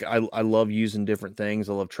 Like I love using different things.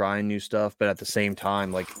 I love trying new stuff, but at the same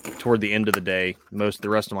time, like toward the end of the day, the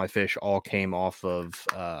rest of my fish all came off of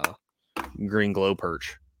green glow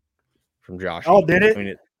perch from Josh. Oh, did it? I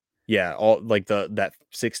mean, all like that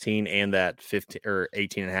 16 and that 15 or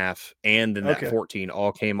 18 and a half, and then that 14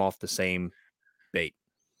 all came off the same bait.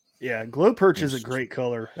 Yeah, glow perch is a great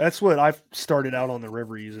color. That's what I've started out on the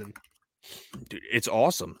river using. Dude, it's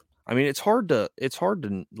awesome. I mean, it's hard to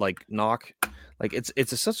like knock. Like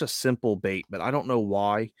such a simple bait, but I don't know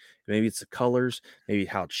why. Maybe it's the colors, maybe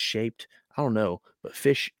how it's shaped. I don't know, but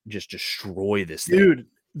fish just destroy this thing. Dude,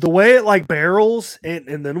 the way it like barrels and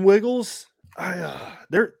then wiggles,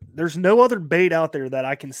 there's no other bait out there that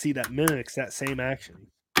I can see that mimics that same action.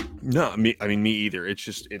 No, me either. It's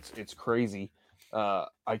just it's crazy.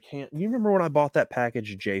 I can't. You remember when I bought that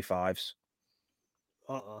package of J5s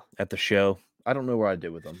at the show? I don't know what I did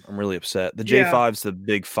with them. I'm really upset. The J5's the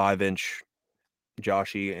big 5-inch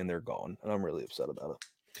Joshy, and they're gone, and I'm really upset about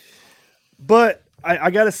it. But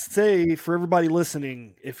I gotta say, for everybody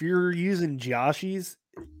listening, if you're using Joshies,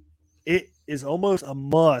 it is almost a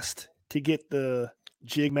must to get the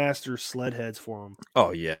Jigmaster sled heads for them.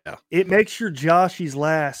 Oh yeah, it makes your Joshies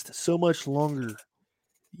last so much longer.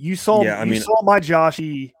 You saw my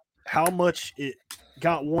Joshie, how much it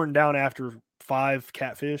got worn down after 5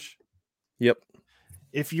 catfish. Yep.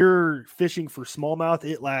 If you're fishing for smallmouth,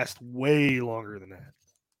 it lasts way longer than that.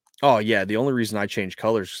 Oh yeah, the only reason I changed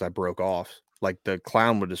colors is because I broke off. Like the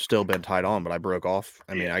clown would have still been tied on, but I broke off.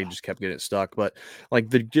 I mean, I just kept getting it stuck. But like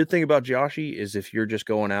the good thing about Joshie is if you're just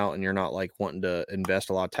going out and you're not like wanting to invest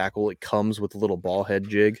a lot of tackle, it comes with a little ball head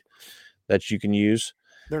jig that you can use.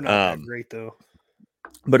 They're not that great though.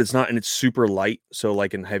 But it's not, and it's super light. So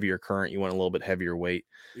like in heavier current, you want a little bit heavier weight.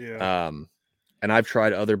 Yeah. And I've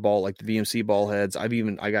tried other ball, like the VMC ball heads. I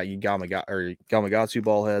got Gamakatsu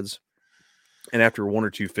ball heads. And after 1 or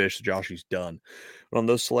 2 fish, the Joshie's done. But on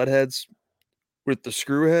those sled heads with the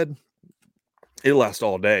screw head, it lasts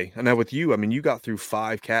all day. And now with you, I mean, you got through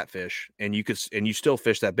 5 catfish and you still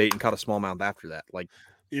fished that bait and caught a smallmouth after that. Like,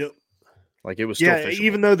 yep. Like it was still fishable.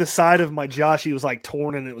 Even though the side of my Joshie was like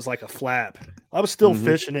torn and it was like a flap, I was still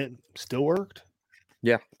fishing it. Still worked.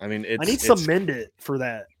 Yeah, I mean, I need some Mendit for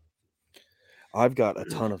that. I've got a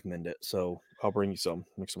ton of Mendit, so I'll bring you some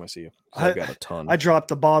next time I see you. I've got a ton. I dropped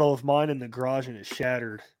the bottle of mine in the garage and it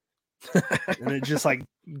shattered, and it just like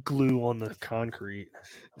glue on the concrete.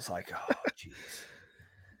 It's like, oh jeez,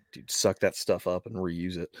 dude, suck that stuff up and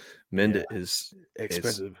reuse it. Mendit is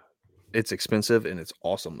expensive. It's expensive and it's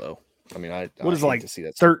awesome though. I mean, what is like to see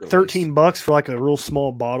that $13 for like a real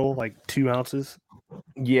small bottle, like 2 ounces.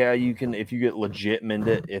 Yeah, you can if you get legit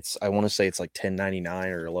Mendit. I want to say it's like $10.99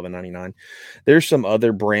 or $11.99. There's some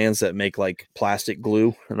other brands that make like plastic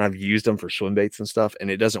glue, and I've used them for swim baits and stuff,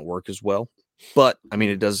 and it doesn't work as well. But I mean,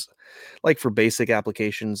 it does. Like for basic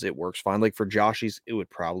applications, it works fine. Like for Joshies, it would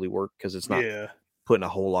probably work because it's not putting a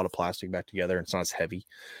whole lot of plastic back together. And it's not as heavy.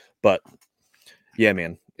 But yeah,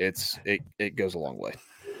 man, it goes a long way.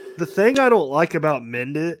 The thing I don't like about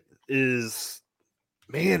Mendit is,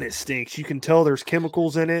 man, it stinks. You can tell there's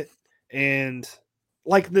chemicals in it, and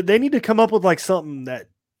like they need to come up with like something that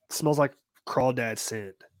smells like crawdad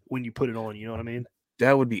scent when you put it on. You know what I mean?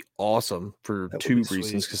 That would be awesome for 2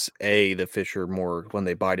 reasons. Because the fish are more, when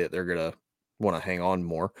they bite it, they're gonna want to hang on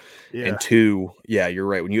more. Yeah. And 2, yeah, you're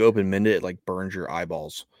right. When you open Mendit, it like burns your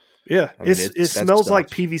eyeballs. Yeah, I mean, it smells like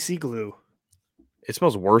PVC glue. It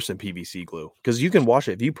smells worse than PVC glue because you can wash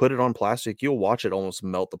it. If you put it on plastic, you'll watch it almost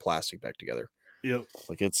melt the plastic back together. Yep.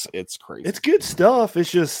 Like it's crazy. It's good stuff.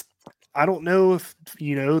 It's just, I don't know if,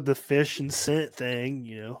 the fish and scent thing,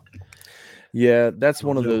 Yeah, that's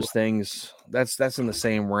one of those things. That's in the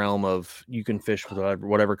same realm of you can fish with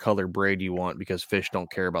whatever color braid you want because fish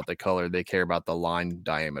don't care about the color. They care about the line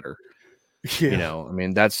diameter. Yeah. I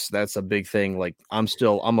mean, that's a big thing. Like I'm a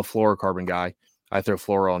fluorocarbon guy. I throw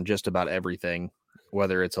fluoro on just about everything,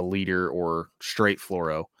 whether it's a leader or straight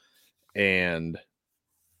fluoro. And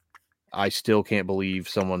I still can't believe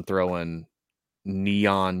someone throwing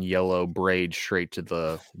neon yellow braid straight to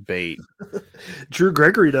the bait. Drew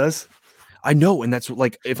Gregory does. I know, and that's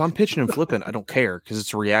like if I'm pitching and flipping, I don't care because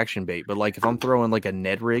it's a reaction bait. But like if I'm throwing like a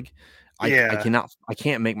Ned rig, I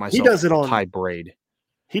can't make myself tie braid.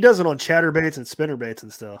 He does it on chatterbaits and spinnerbaits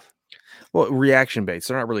and stuff. Well, reaction baits,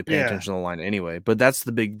 they're not really paying attention to the line anyway. But that's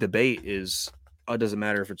the big debate is it doesn't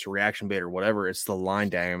matter if it's a reaction bait or whatever, it's the line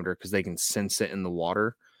diameter because they can sense it in the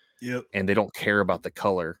water. Yep. And they don't care about the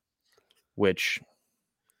color, which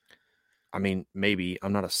I mean, maybe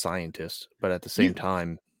I'm not a scientist, but at the same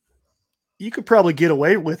time, you could probably get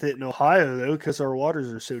away with it in Ohio though, because our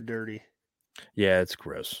waters are so dirty. Yeah, it's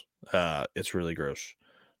gross. It's really gross.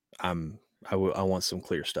 I want some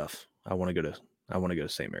clear stuff. I want to go to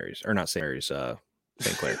St. Mary's, or not St. Mary's,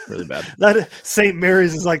 St. Clair. Really bad. That St.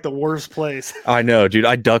 Mary's is like the worst place. I know, dude.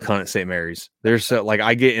 I duck hunt at St. Mary's. There's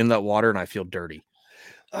I get in that water and I feel dirty.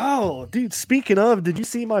 Oh, dude. Speaking of, did you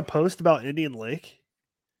see my post about Indian Lake?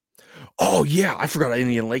 Oh yeah, I forgot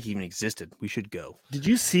Indian Lake even existed. We should go. Did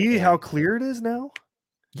you see how clear it is now?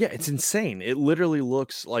 Yeah, it's insane. It literally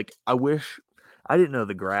looks like I wish I didn't know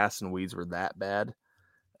the grass and weeds were that bad.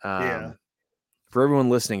 Yeah. For everyone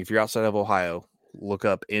listening, if you're outside of Ohio, look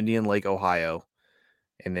up Indian Lake, Ohio,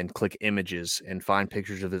 and then click images and find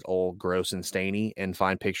pictures of it all gross and stainy and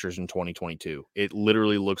find pictures in 2022. It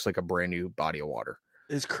literally looks like a brand new body of water.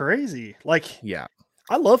 It's crazy. Like, Yeah.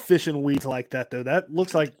 I love fishing weeds like that, though. That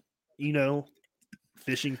looks like,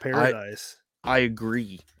 fishing paradise. I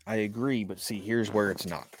agree. But see, here's where it's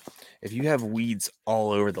not. If you have weeds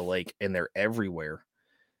all over the lake and they're everywhere,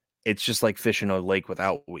 it's just like fishing a lake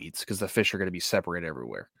without weeds because the fish are going to be separated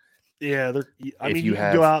everywhere. Yeah, you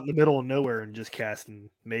can go out in the middle of nowhere and just cast and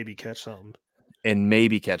maybe catch something.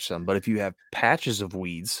 But if you have patches of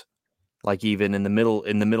weeds, like even in the middle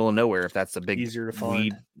of nowhere, if that's the big easier to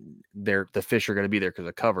weed, find, the fish are going to be there because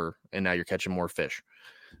of cover, and now you're catching more fish.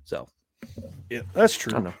 So, yeah, that's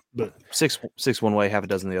true. I don't know. But six one way, half a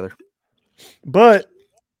dozen the other. But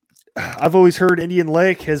I've always heard Indian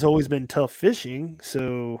Lake has always been tough fishing,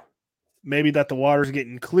 so maybe that the water's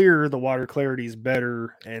getting clearer, the water clarity is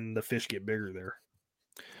better, and the fish get bigger there.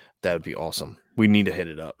 That would be awesome. We need to hit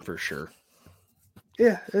it up for sure.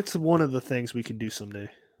 Yeah, it's one of the things we can do someday.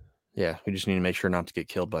 Yeah, we just need to make sure not to get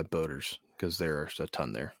killed by boaters because there's a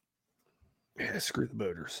ton there. Yeah, screw the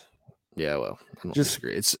boaters. Yeah, well, I don't Just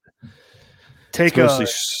disagree. Take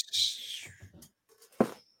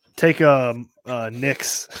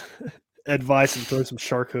Nick's advice and throw some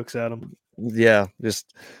shark hooks at them. Yeah,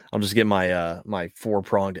 I'll just get my my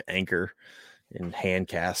 4-pronged anchor and hand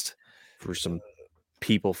cast for some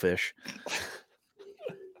people fish.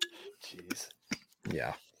 Jeez.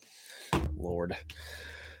 Yeah, Lord.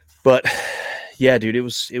 But yeah, dude, it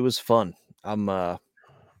was fun. I'm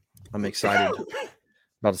excited.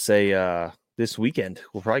 About to say this weekend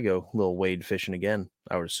we'll probably go a little wade fishing again,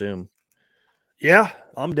 I would assume. Yeah,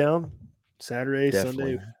 I'm down. Saturday,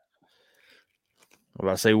 Definitely. Sunday. I'm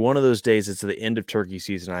about to say one of those days it's the end of turkey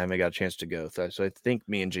season. I haven't got a chance to go. So I think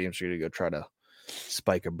me and James are going to go try to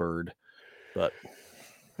spike a bird. But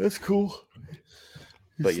that's cool.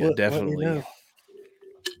 But yeah, definitely.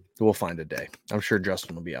 We'll find a day. I'm sure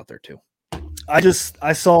Justin will be out there too.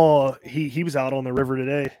 I saw he was out on the river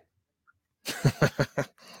today.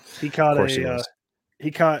 He caught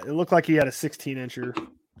it looked like he had a 16-incher.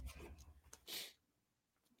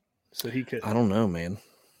 So he could. I don't know, man.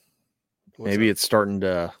 Maybe it's starting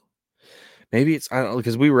to. Maybe it's, I don't know,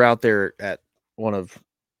 because we were out there at one of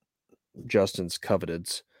Justin's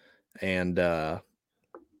coveteds, and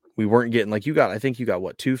we weren't getting, like, I think you got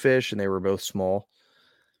what, 2 fish, and they were both small.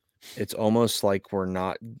 It's almost like we're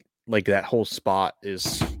not, like, that whole spot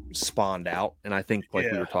is spawned out, and I think,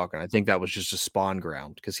 like we were talking, I think that was just a spawn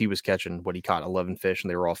ground because he was catching what he caught 11 fish,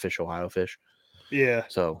 and they were all Fish Ohio fish. Yeah.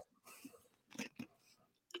 So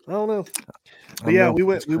I don't know. But yeah, we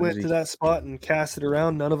went to that spot and cast it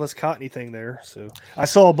around. None of us caught anything there. So I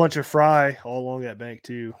saw a bunch of fry all along that bank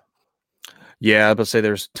too. Yeah, but say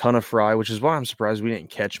there's a ton of fry, which is why I'm surprised we didn't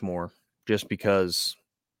catch more. Just because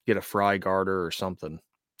get a fry garter or something.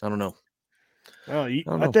 I don't know.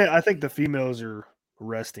 I think the females are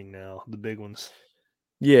resting now. The big ones.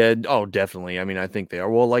 Yeah. Oh, definitely. I mean, I think they are.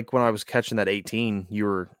 Well, like when I was catching that 18,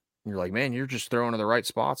 you're like, man, you're just throwing to the right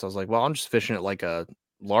spots. I was like, well, I'm just fishing it like a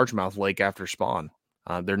largemouth lake after spawn.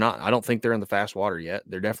 They're not. I don't think they're in the fast water yet.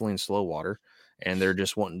 They're definitely in slow water, and they're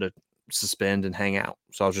just wanting to suspend and hang out.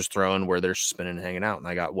 So I was just throwing where they're suspending and hanging out, and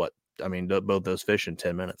I got both those fish in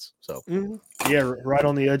 10 minutes. So yeah, right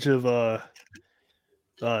on the edge of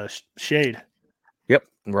shade. Yep,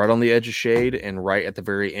 right on the edge of shade, and right at the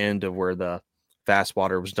very end of where the fast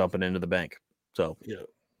water was dumping into the bank. So yeah,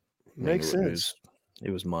 makes sense.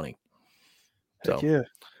 It was money. Heck so yeah.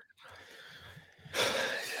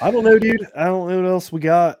 I don't know, dude. I don't know what else we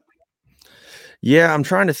got. Yeah, I'm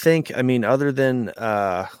trying to think. I mean, other than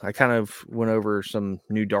I kind of went over some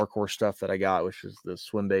new Dark Horse stuff that I got, which is the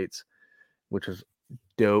swim baits, which is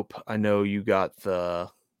dope. I know you got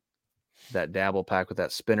that dabble pack with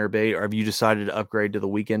that spinner bait. Or have you decided to upgrade to the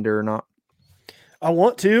Weekender or not? I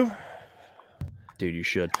want to. Dude, you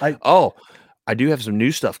should. I do have some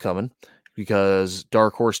new stuff coming because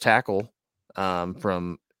Dark Horse Tackle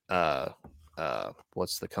from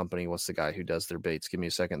what's the company? What's the guy who does their baits? Give me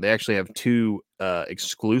a second. They actually have 2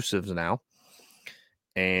 exclusives now.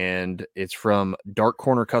 And it's from Dark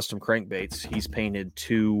Corner Custom Crankbaits. He's painted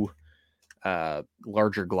 2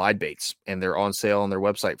 larger glide baits, and they're on sale on their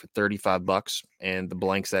website for $35. And the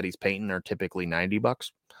blanks that he's painting are typically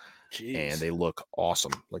 $90. Jeez. And they look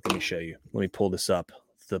awesome. Like, let me show you. Let me pull this up.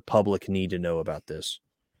 The public need to know about this.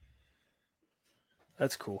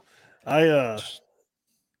 That's cool. I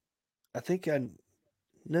think I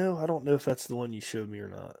no, I don't know if that's the one you showed me or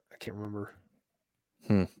not. I can't remember.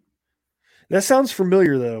 That sounds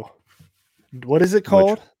familiar though. What is it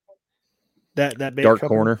called? That bait Dark cover?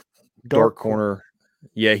 Corner. Dark Corner.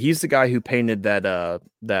 Yeah, he's the guy who painted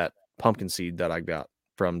that pumpkin seed that I got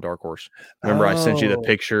from Dark Horse. Remember, I sent you the Oh,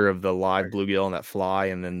 picture of the live bluegill and that fly,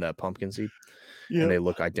 and then the pumpkin seed, and they yep.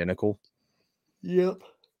 look identical. Yep.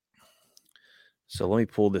 So let me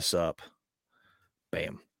pull this up.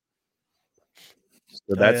 Bam. So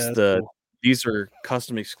Oh, yeah, that's cool. these are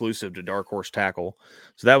custom exclusive to Dark Horse Tackle.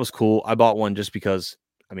 So that was cool. I bought one just because,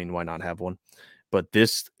 I mean, why not have one? But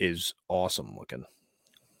this is awesome looking.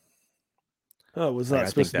 Oh, was Like, that I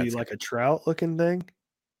supposed think to be that's like a trout looking thing?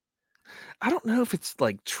 I don't know if it's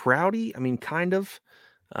like trouty. I mean, kind of.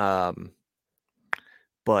 But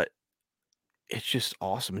it's just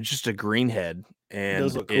awesome. It's just a green head, It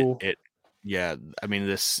does and look cool. yeah. I mean,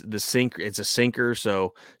 the sinker. It's a sinker,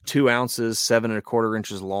 so 2 ounces, 7.25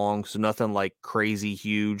 inches long. So nothing like crazy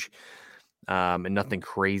huge, and nothing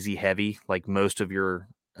crazy heavy like most of your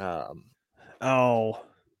Oh,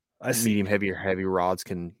 I see. medium heavy rods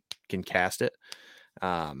can cast it.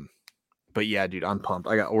 But yeah, dude, I'm pumped.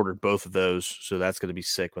 I got ordered both of those, so that's gonna be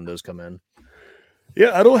sick when those come in.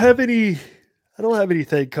 Yeah, I don't have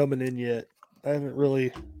anything coming in yet. I haven't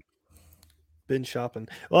really been shopping.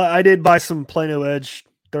 Well, I did buy some Plano Edge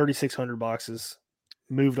 3600 boxes.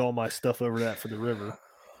 Moved all my stuff over that for the river.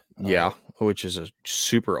 Yeah, which is a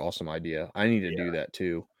super awesome idea. I need to do that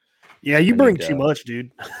too. Yeah, you I bring need too much,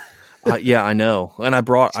 dude. yeah, I know. And I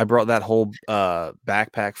brought that whole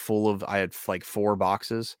backpack full of, I had like 4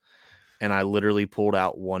 boxes, and I literally pulled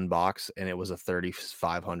out one box, and it was a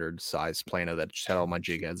 3500 size Plano that just had all my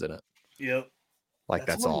jig heads in it. Yep. Like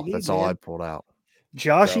that's what you all. need, That's all I man. pulled out.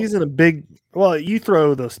 Josh, So- he's in a big. Well, you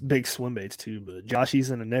throw those big swim baits too, but Josh,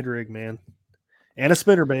 he's in a Ned rig, man, and a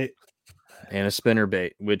spinner bait. And a spinner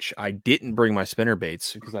bait, which I didn't bring my spinner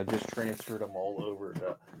baits because I just transferred them all over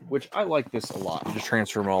to, which I like this a lot. Just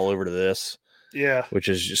transfer them all over to this. Yeah. Which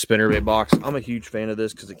is just spinner bait box. I'm a huge fan of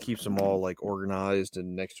this because it keeps them all like organized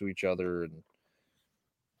and next to each other.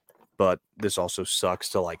 But this also sucks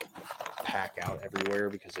to like pack out everywhere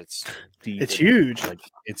because it's deep. It's huge. Like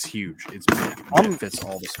it's huge. It fits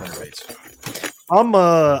all the spinner baits. I'm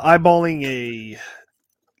eyeballing a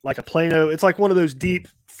Plano. It's like one of those deep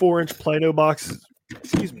 4-inch Plano boxes.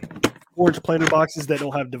 Excuse me, 4-inch Plano boxes that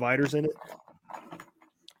don't have dividers in it.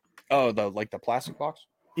 Oh, the plastic box.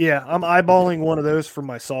 Yeah, I'm eyeballing one of those for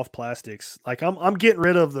my soft plastics. Like I'm getting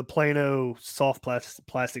rid of the Plano soft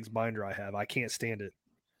plastics binder I have. I can't stand it.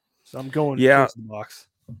 So I'm going towards the box.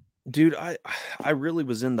 Dude, I really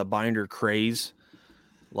was in the binder craze.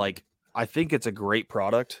 Like, I think it's a great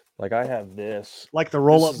product. Like, I have this. Like the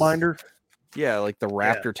roll-up binder? Yeah, like the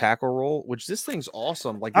Raptor tackle roll, which this thing's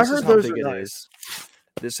awesome. Like, I this heard is how those big are it nice. is.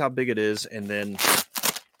 This is how big it is, and then it's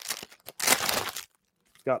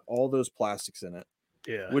got all those plastics in it.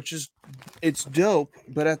 Yeah. Which is, it's dope,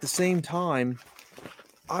 but at the same time,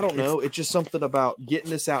 I don't know. It's just something about getting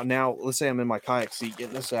this out now. Let's say I'm in my kayak seat,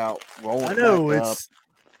 getting this out, rolling. I know it back up.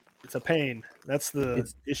 it's a pain. That's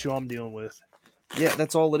the issue I'm dealing with. Yeah,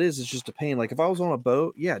 that's all it is. It's just a pain. Like if I was on a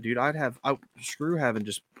boat, yeah, dude, screw having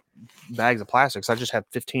just bags of plastics. I just have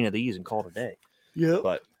 15 of these and call it a day. Yeah.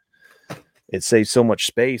 But it saves so much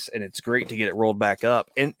space, and it's great to get it rolled back up.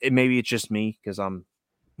 And maybe it's just me because I'm,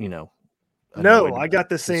 No, I got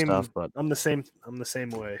the same stuff, but I'm the same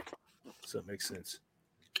way. So it makes sense.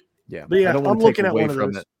 Yeah. But yeah, I don't I'm want to looking take at away one of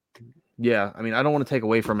from those. it. Yeah, I mean, I don't want to take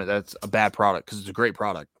away from it. That's a bad product because it's a great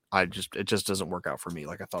product. It just doesn't work out for me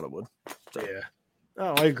like I thought it would. So. Yeah.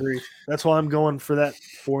 Oh, I agree. That's why I'm going for that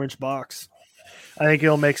 4-inch box. I think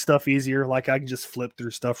it'll make stuff easier. Like I can just flip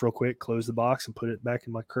through stuff real quick, close the box, and put it back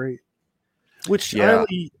in my crate. Which I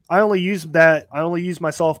only use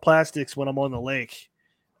my soft plastics when I'm on the lake.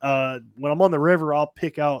 When I'm on the river, I'll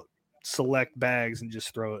pick out select bags and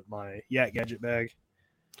just throw it in my Yak Gadget bag.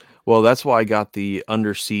 Well, that's why I got the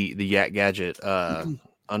Yak Gadget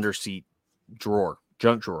underseat drawer,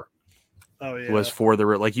 junk drawer. Oh yeah, was for the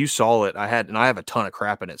like you saw it. I have a ton of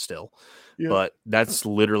crap in it still, but that's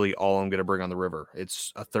literally all I'm going to bring on the river.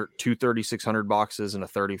 It's two 3600 boxes and a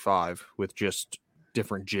 35 with just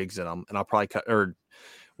different jigs in them, and I'll probably cut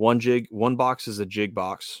one box is a jig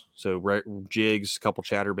box, so jigs, a couple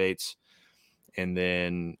chatterbaits, and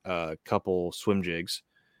then a couple swim jigs,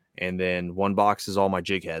 and then one box is all my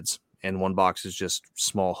jig heads, and one box is just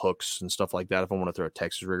small hooks and stuff like that if I want to throw a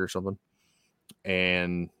Texas rig or something,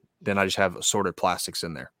 and then I just have assorted plastics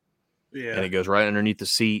in there. Yeah. And it goes right underneath the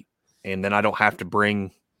seat. And then I don't have to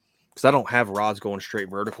bring because I don't have rods going straight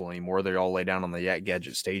vertical anymore. They all lay down on the Yak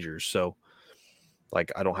Gadget stagers. So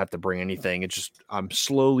like I don't have to bring anything. It's just I'm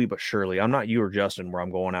slowly but surely. I'm not you or Justin where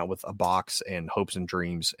I'm going out with a box and hopes and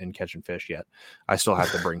dreams and catching fish yet. I still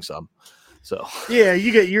have to bring some. So yeah,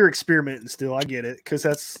 you're experimenting still. I get it because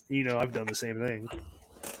that's I've done the same thing.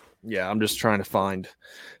 Yeah, I'm just trying to find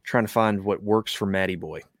what works for Matty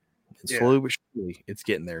Boy. And slowly but surely, it's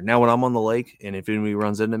getting there. Now, when I'm on the lake and if anybody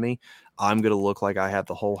runs into me, I'm gonna look like I have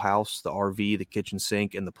the whole house, the RV, the kitchen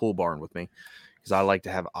sink, and the pool barn with me because I like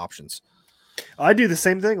to have options. I do the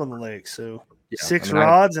same thing on the lake. So 6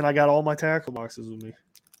 rods, and I got all my tackle boxes with me.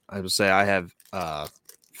 I would say I have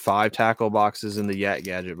 5 tackle boxes in the Yak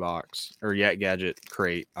Gadget box or Yak Gadget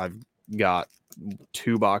crate. I've got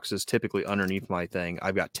 2 boxes typically underneath my thing.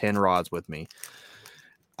 I've got 10 rods with me.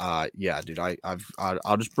 Yeah, dude,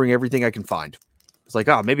 I'll just bring everything I can find. It's like,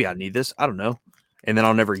 oh, maybe I need this. I don't know. And then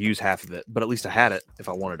I'll never use half of it, but at least I had it if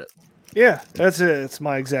I wanted it. Yeah, that's it. It's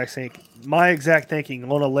my exact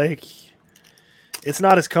thinking on a lake. It's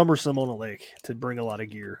not as cumbersome on a lake to bring a lot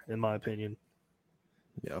of gear, in my opinion.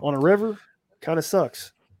 Yeah. On a river, kind of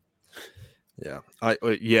sucks. Yeah.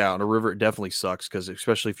 On a river, it definitely sucks because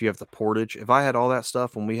especially if you have the portage. If I had all that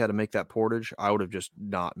stuff when we had to make that portage, I would have just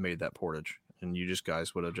not made that portage. And you just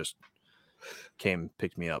guys would have just came and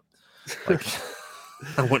picked me up. Like,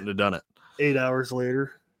 I wouldn't have done it. 8 hours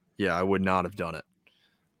later. Yeah, I would not have done it.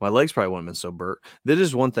 My legs probably wouldn't have been so burnt. This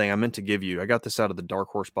is one thing I meant to give you. I got this out of the Dark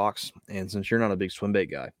Horse box. And since you're not a big swim bait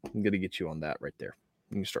guy, I'm going to get you on that right there.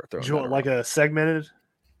 You can start throwing that like a segmented?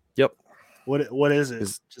 Yep. What is it?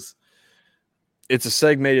 It's a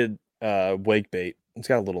segmented wake bait. It's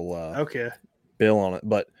got a little bill on it.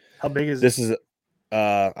 But how big is this? This is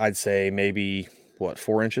I'd say maybe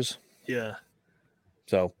 4 inches. Yeah.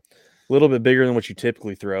 So a little bit bigger than what you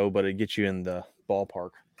typically throw, but it gets you in the ballpark.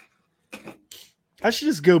 I should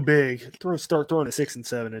just go big. Start throwing a 6 and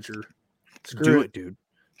 7 incher. Do it, dude.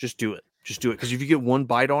 Just do it. Just do it. Because if you get one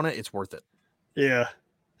bite on it, it's worth it. Yeah.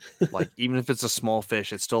 Like, even if it's a small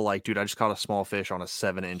fish, it's still like, dude, I just caught a small fish on a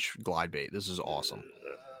 7-inch glide bait. This is awesome.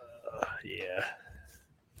 Yeah.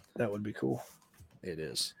 That would be cool. It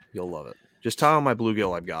is. You'll love it. Just tie on my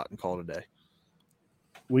bluegill I've got and call it a day.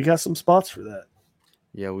 We got some spots for that.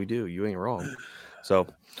 Yeah, we do. You ain't wrong. So,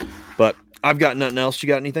 but I've got nothing else. You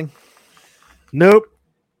got anything? Nope.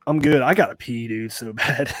 I'm good. I got to pee, dude, so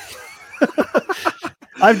bad.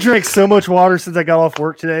 I've drank so much water since I got off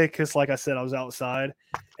work today because, like I said, I was outside,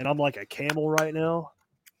 and I'm like a camel right now,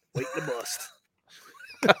 waiting to bust.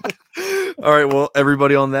 All right, well,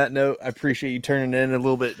 everybody, on that note, I appreciate you turning in a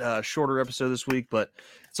little bit shorter episode this week, but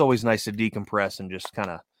it's always nice to decompress and just kind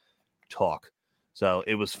of talk. So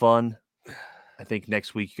it was fun. I think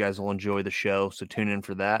next week you guys will enjoy the show, so tune in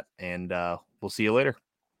for that, and we'll see you later.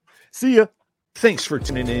 See ya. Thanks for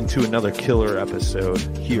tuning in to another killer episode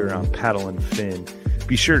here on Paddle and Fin.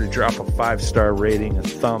 Be sure to drop a 5-star rating, a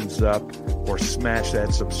thumbs up, or smash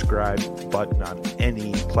that subscribe button on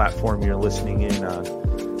any platform you're listening in on.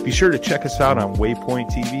 Be sure to check us out on Waypoint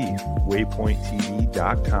TV,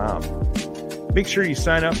 waypointtv.com. Make sure you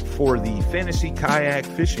sign up for the Fantasy Kayak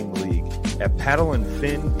Fishing League at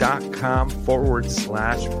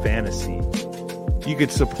paddleandfin.com/fantasy. You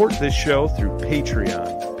could support this show through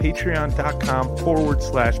Patreon,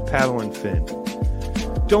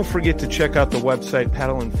 patreon.com/paddleandfin. Don't forget to check out the website,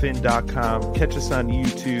 paddleandfin.com. Catch us on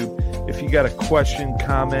YouTube. If you got a question,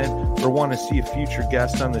 comment, or want to see a future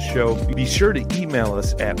guest on the show, be sure to email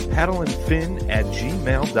us at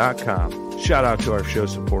paddleandfin@gmail.com. Shout out to our show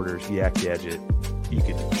supporters, Yak Gadget. You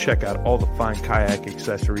can check out all the fine kayak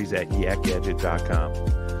accessories at yakgadget.com.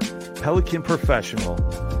 Pelican Professional.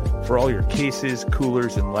 For all your cases,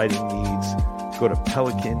 coolers, and lighting needs, go to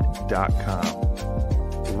pelican.com.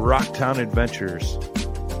 Rocktown Adventures,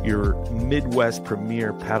 your Midwest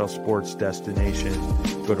premier paddle sports destination.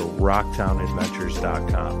 Go to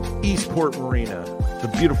rocktownadventures.com. Eastport Marina, the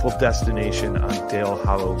beautiful destination on Dale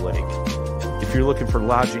Hollow Lake. If you're looking for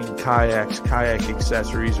lodging, kayaks, kayak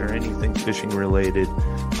accessories, or anything fishing related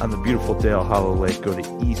on the beautiful Dale Hollow Lake, go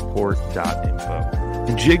to eastport.info.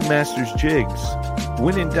 And Jigmasters Jigs.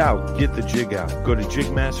 When in doubt, get the jig out. Go to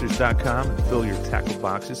jigmasters.com and fill your tackle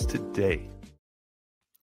boxes today.